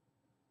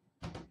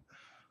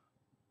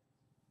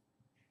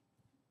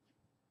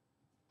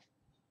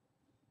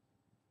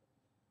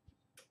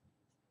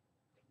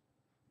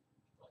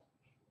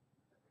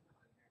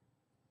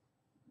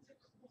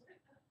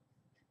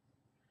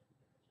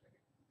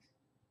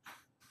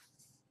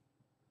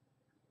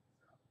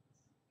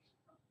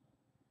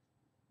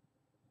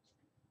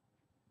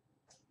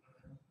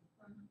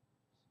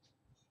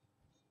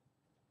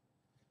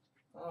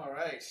 All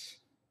right.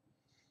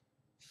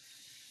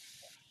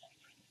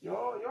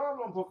 Yo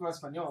hablo un poco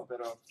español,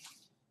 pero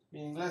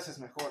mi inglés es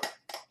mejor.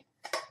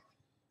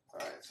 All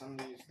right, so I'm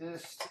gonna use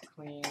this to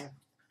clean. I'm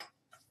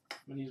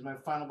gonna use my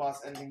Final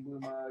Boss Editing blue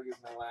mug as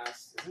my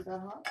last. Is it that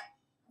hot?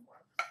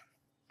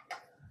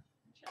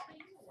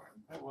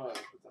 I was,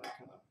 but then I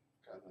kind of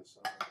got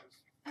myself.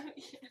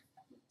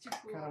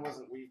 Kind of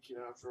wasn't weak,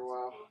 after a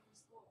while.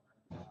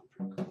 Yeah, I'm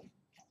pretty cool.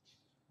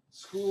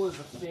 School is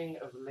a thing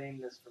of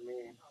lameness for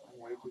me. I'm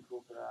way too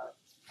cool for that.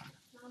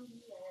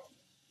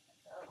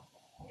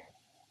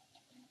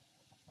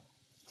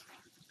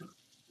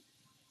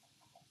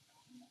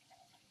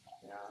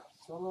 Yeah,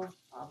 solo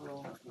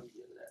hablo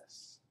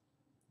inglés.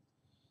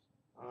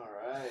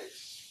 Alright.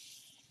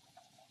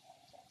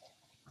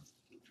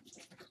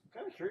 I'm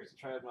kind of curious to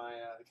try my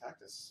the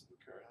cactus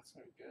liqueur. That's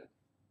going to be good.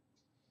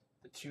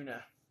 The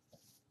tuna.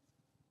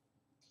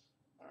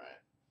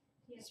 Alright.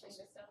 He has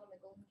missed out on the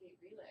Golden Gate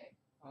Relay.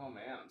 Oh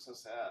man, I'm so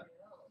sad. I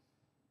know.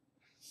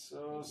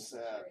 So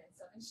sad.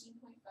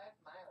 17.5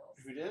 miles.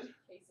 Who did?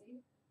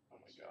 Casey. Oh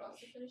my She crossed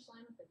the gosh. finish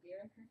line with a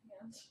beer in her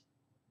hand.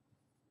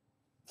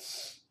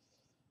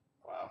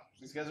 Wow,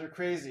 these guys are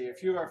crazy. A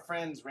few of our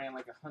friends ran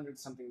like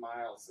 100-something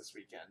miles this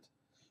weekend,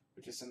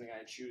 which is something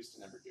I choose to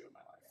never do in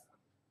my life.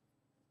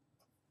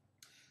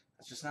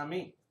 That's just not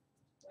me.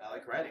 I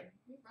like riding.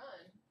 We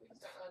run. We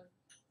just don't run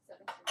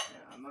 17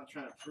 Yeah, I'm not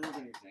trying to prove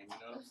anything, you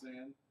know what I'm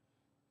saying?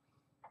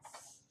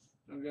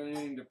 I don't got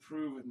anything to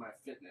prove with my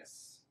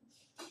fitness.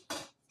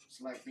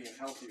 Just like being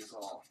healthy is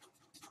all.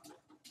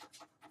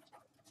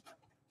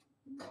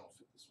 I'll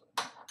fit this way.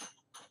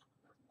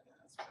 Yeah,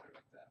 that's better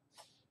like that.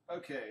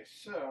 Okay,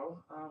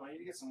 so I need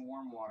to get some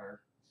warm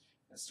water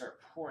and start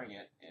pouring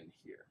it in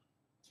here.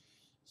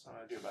 So I'm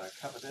going to do about a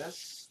cup of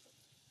this.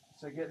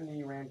 So getting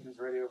the ramekins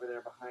ready over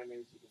there behind me,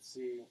 as you can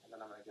see, and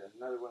then I'm going to get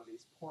another one of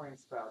these pouring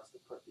spouts to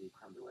put the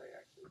creme brulee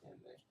actually in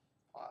the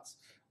pots.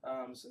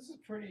 So this is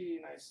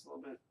pretty nice, a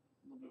little bit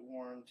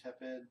warm,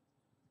 tepid.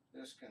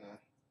 Just gonna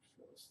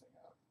fill this thing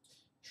out.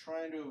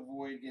 Trying to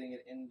avoid getting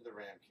it into the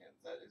ramekins.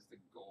 That is the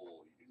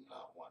goal. You do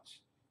not want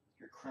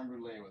your creme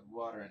brulee with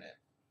water in it.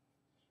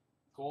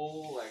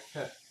 Goal, like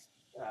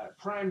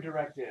prime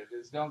directive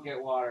is don't get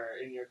water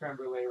in your creme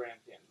brulee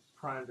ramekins.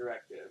 Prime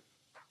directive.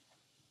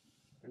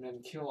 And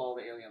then kill all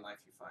the alien life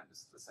you find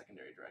is the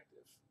secondary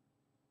directive.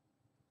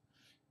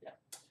 Yeah.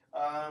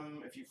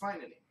 If you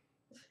find any.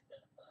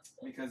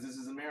 Because this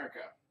is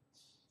America.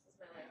 This is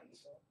my life,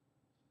 people.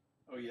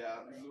 Oh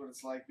yeah, this is what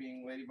it's like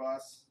being Lady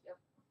Boss. Yep.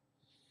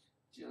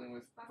 Dealing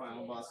with Foxy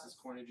Final Lady Boss's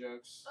Boss. corny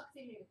jokes.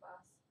 Foxy Lady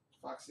Boss.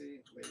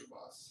 Foxy Lady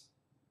Boss.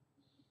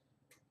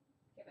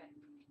 Get back.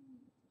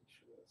 Make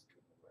sure that's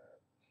good and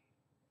wet.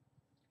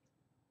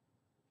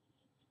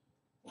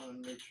 Want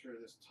to make sure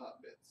this top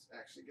bit's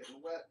actually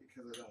getting wet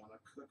because I don't want to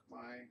cook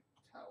my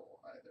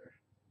towel either.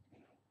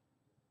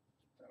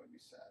 That would be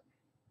sad.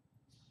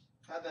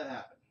 How'd that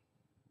happen?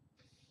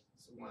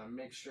 So we want to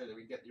make sure that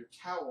we get your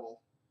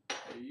towel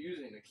that you're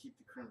using to keep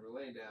the creme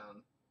brulee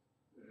down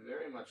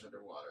very much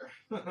underwater.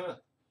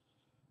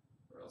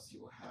 Or else you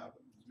will have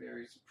a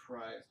very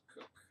surprised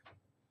cook.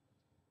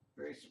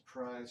 Very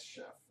surprised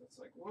chef. It's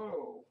like,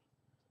 whoa,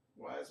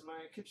 Why does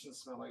my kitchen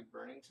smell like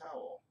burning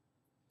towel?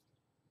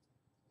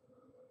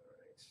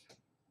 Alright.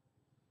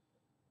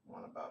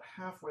 Want about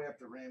halfway up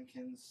the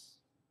ramekins.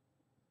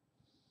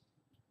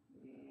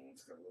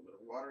 It's got a little bit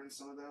of water in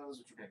some of those,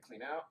 which we're going to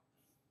clean out.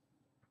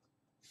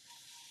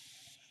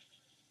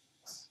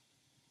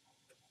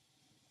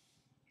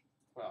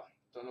 Well,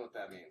 don't know what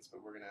that means,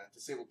 but we're going to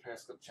disable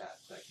Periscope chat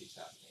if that keeps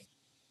happening.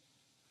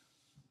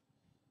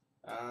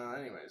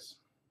 Anyways.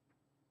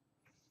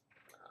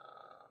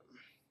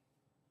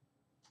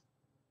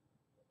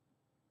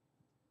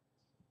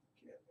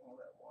 Get all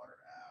that water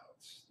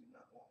out. Do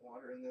not want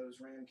water in those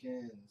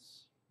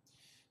ramekins.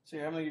 So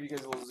yeah, I'm going to give you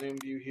guys a little zoom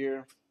view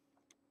here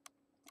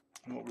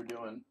on what we're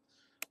doing.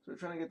 So we're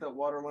trying to get that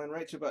water line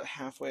right to about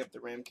halfway up the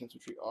ramekins,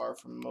 which we are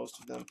for most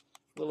of them.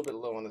 A little bit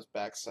low on this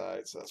back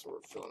side, so that's what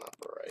we're filling up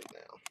right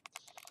now.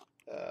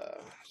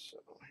 So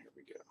here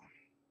we go.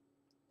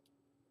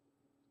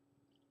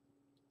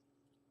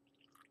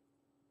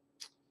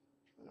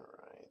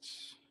 Alright.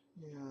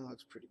 Yeah,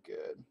 looks pretty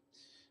good.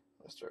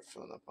 I'll start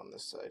filling up on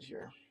this side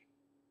here.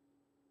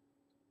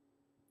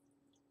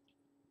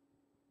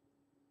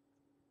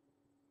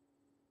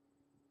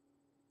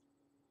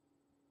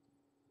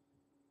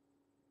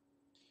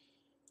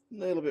 A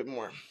little bit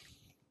more.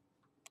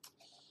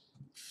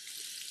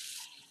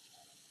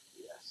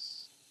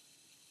 Yes.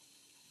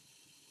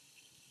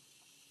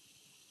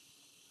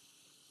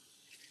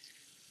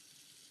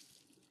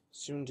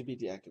 Soon to be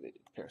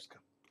deactivated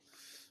Periscope.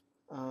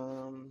 Let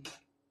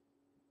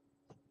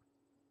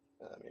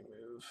me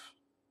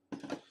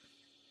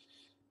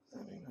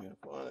move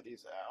one of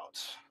these out.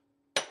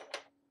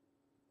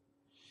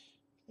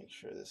 Make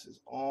sure this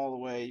is all the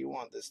way. You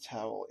want this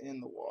towel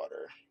in the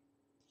water.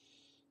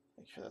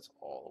 Make sure that's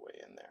all the way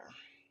in there.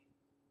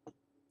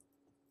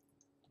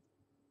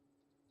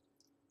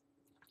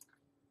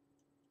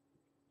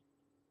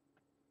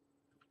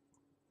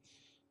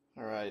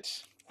 Alright,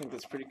 I think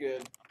that's pretty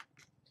good.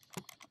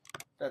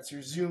 That's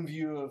your zoom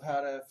view of how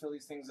to fill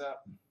these things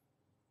up.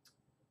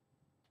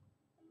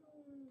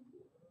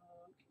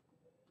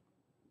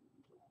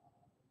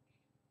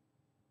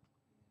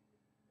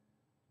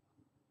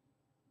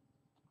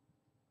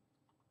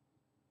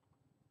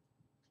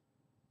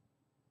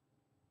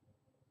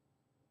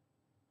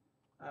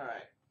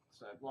 Alright,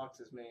 so I blocked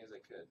as many as I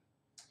could.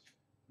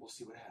 We'll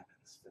see what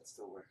happens. That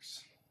still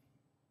works.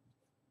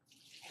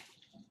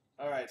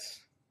 Alright.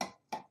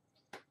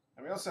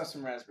 And we also have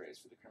some raspberries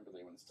for the creme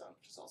brulee when it's done,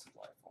 which is also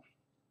delightful.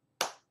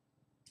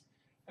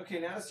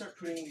 Okay, now to start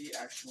putting the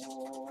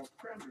actual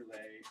creme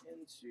brulee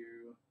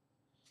into...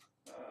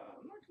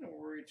 I'm not going to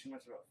worry too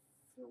much about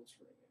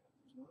filtering it.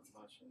 There's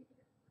not much in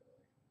there,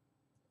 really.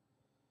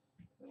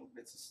 Little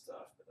bits of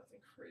stuff, but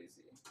nothing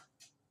crazy.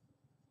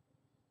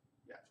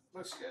 Yeah,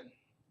 looks good.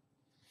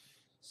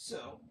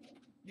 So,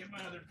 get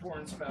my other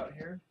pouring spout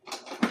here. Kind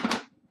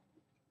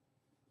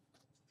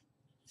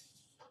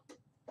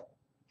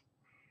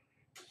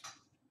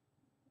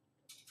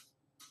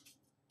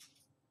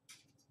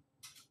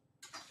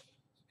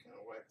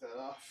of wipe that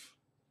off.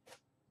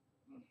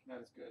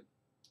 That is good.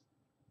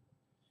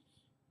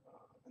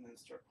 And then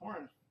start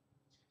pouring.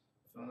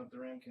 Filling up the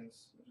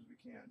ramekins as much as we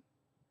can.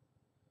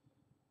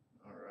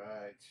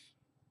 Alright.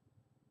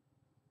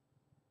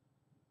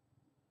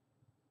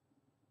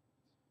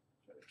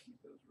 Try to keep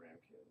those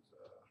ramekins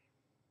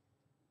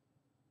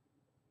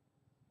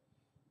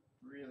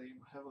really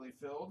heavily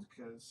filled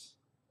because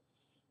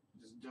we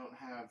just don't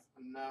have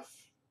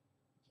enough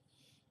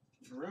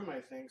room, I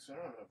think, so I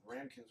don't have enough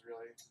ramekins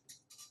really.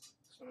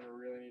 So I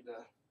really need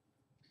to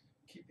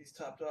keep these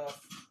topped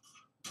off.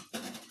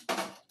 I'm just going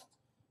to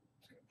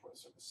pour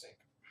this over the sink.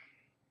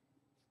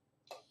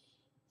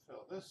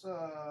 Fill this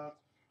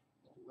up,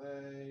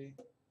 lay,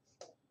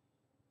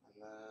 and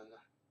then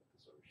put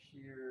this over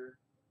here.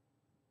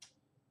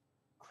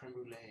 Creme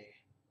brulee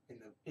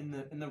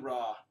in the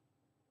raw.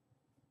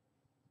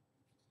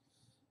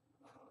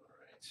 All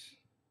right,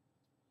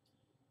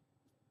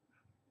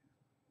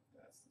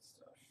 that's the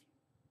stuff.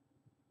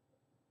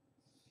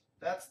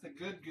 That's the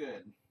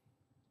good.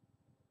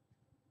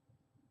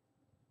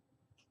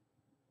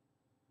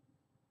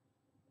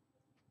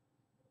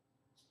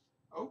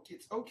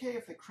 It's okay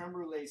if the creme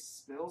brulee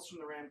spills from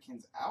the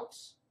ramekins out,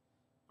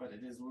 but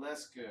it is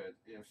less good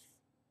if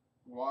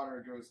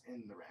water goes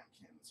in the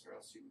ramekins, or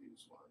else you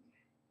lose one.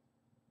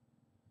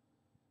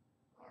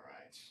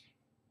 Alright.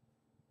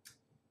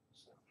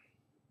 So,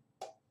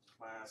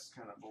 last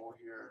kind of bowl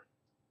here.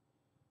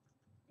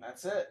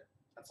 That's it.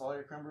 That's all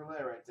your creme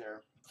brulee right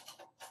there.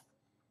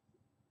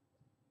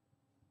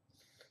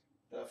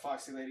 The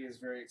Foxy Lady is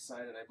very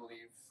excited, I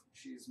believe.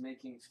 She's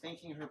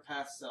thanking her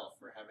past self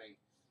for having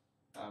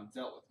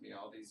dealt with me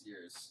all these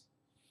years.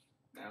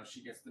 Now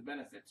she gets the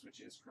benefits,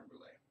 which is creme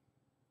brulee.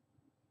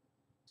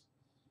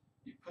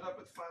 You put up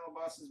with Final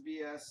Boss's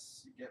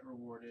BS, you get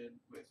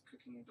rewarded with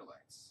cooking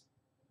delights,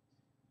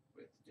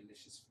 with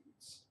delicious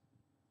foods.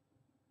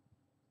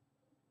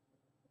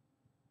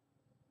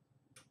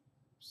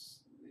 Oops,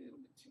 a little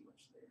bit too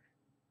much there.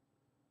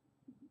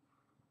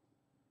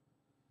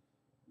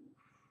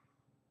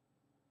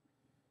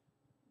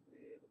 A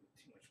little bit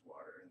too much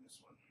water in this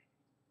one.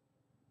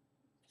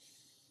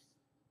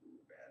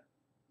 Ooh, bad.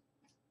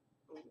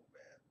 Ooh,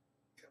 bad.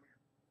 Come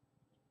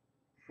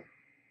here.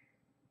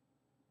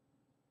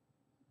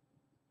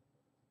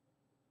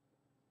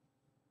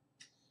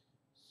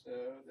 So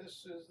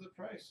this is the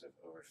price of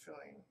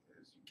overfilling,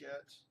 is you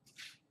get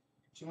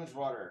too much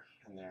water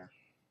in there.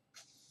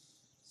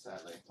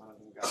 Sadly, one of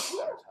them got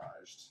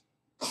sabotaged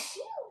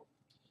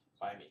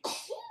by me.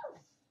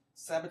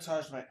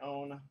 Sabotaged my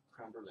own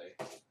creme brulee.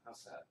 How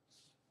sad.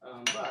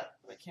 But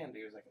what I can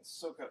do is I can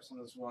soak up some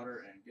of this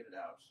water and get it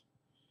out.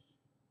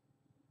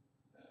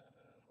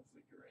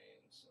 Hopefully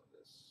drain some of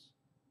this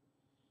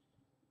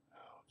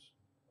out.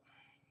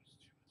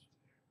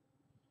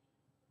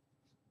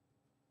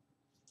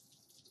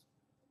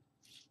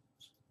 There's too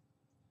much in there.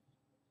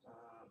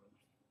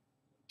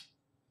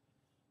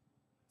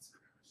 Let's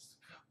grab just a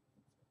cup.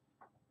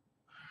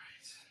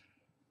 Alright.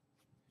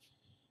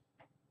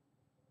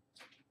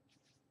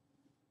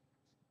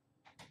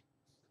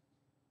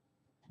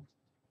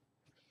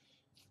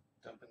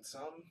 Dumping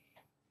some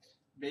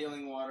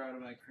bailing water out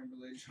of my creme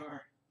brulee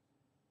jar.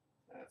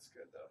 That's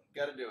good though.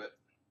 Gotta do it.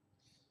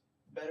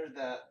 Better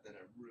that than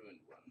a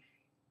ruined one.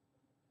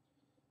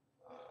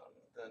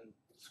 Than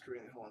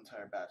screwing the whole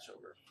entire batch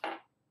over.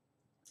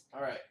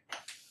 Alright.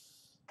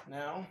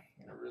 Now,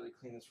 I'm going to really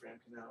clean this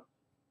ramekin out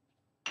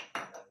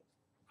and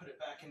put it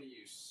back into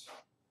use.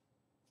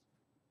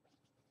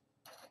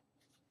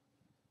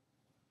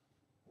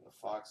 And the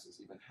fox is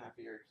even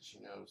happier because she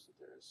knows that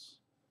there's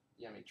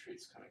yummy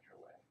treats coming her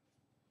way.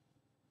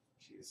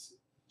 She's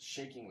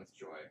shaking with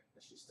joy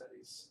as she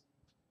studies.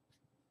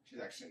 She's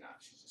actually not,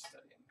 she's just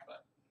studying,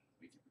 but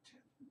we can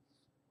pretend.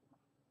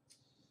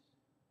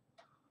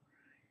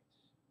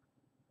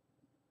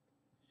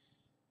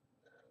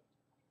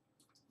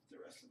 The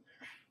rest in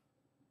there.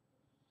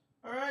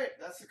 Alright,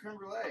 that's the creme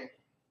brulee.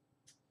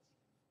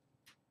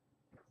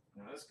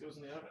 Now this goes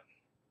in the oven. Oh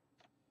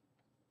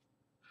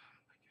my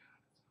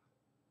god.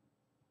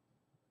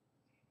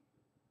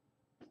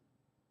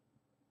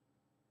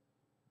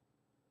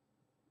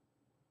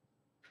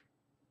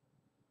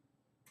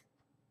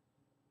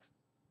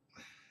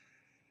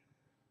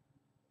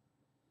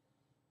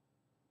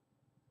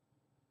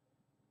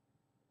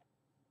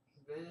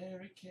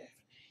 Very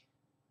carefully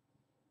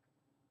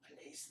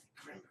place the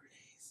creme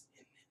brulees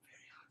in the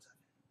very hot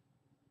oven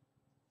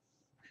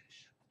and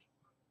shut the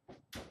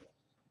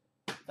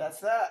door. That's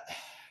that.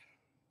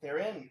 They're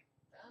in.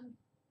 Done.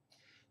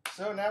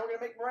 So now we're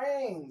gonna make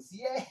meringues.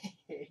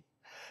 Yay!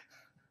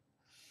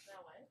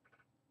 Now what?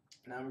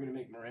 Now we're gonna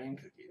make meringue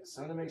cookies.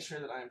 So I'm gonna make sure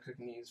that I am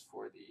cooking these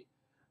for the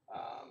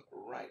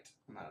right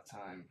amount of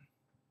time.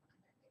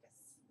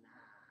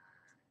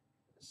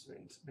 So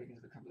baking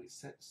to the creme brulee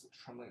set, so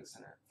trembling in the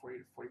center, 40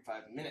 to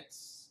 45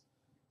 minutes.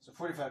 So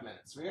 45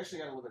 minutes. So we actually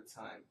got a little bit of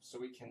time. So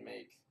we can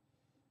make,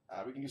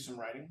 we can do some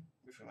writing,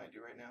 which we might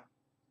do right now.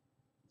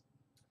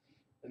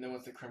 And then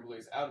once the creme brulee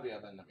is out of the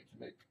oven, then we can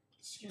make,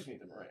 excuse me,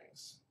 the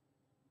meringues.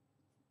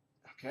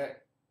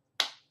 Okay.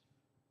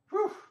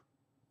 Whew.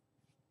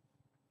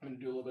 I'm going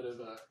to do a little bit of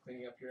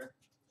cleaning up here.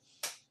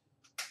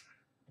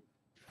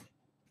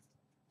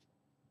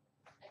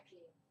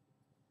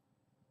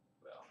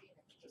 Well,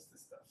 just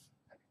this stuff.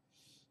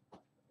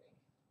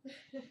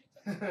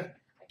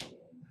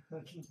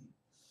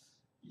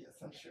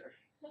 Yes, I'm sure.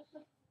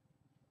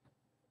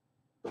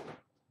 Okay.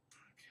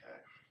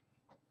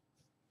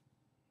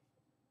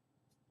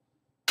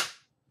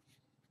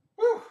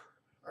 Whew.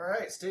 All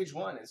right, stage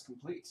one is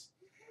complete.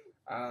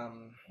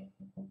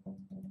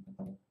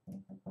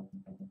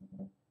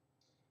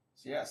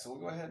 So yeah, so we'll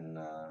go ahead and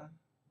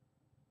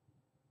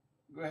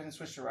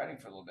switch to writing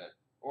for a little bit,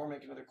 or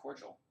make another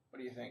cordial. What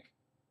do you think?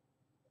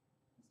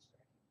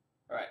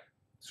 All right,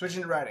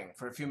 switching to writing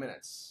for a few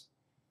minutes,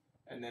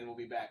 and then we'll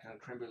be back on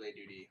creme brulee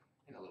duty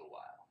in a little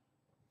while.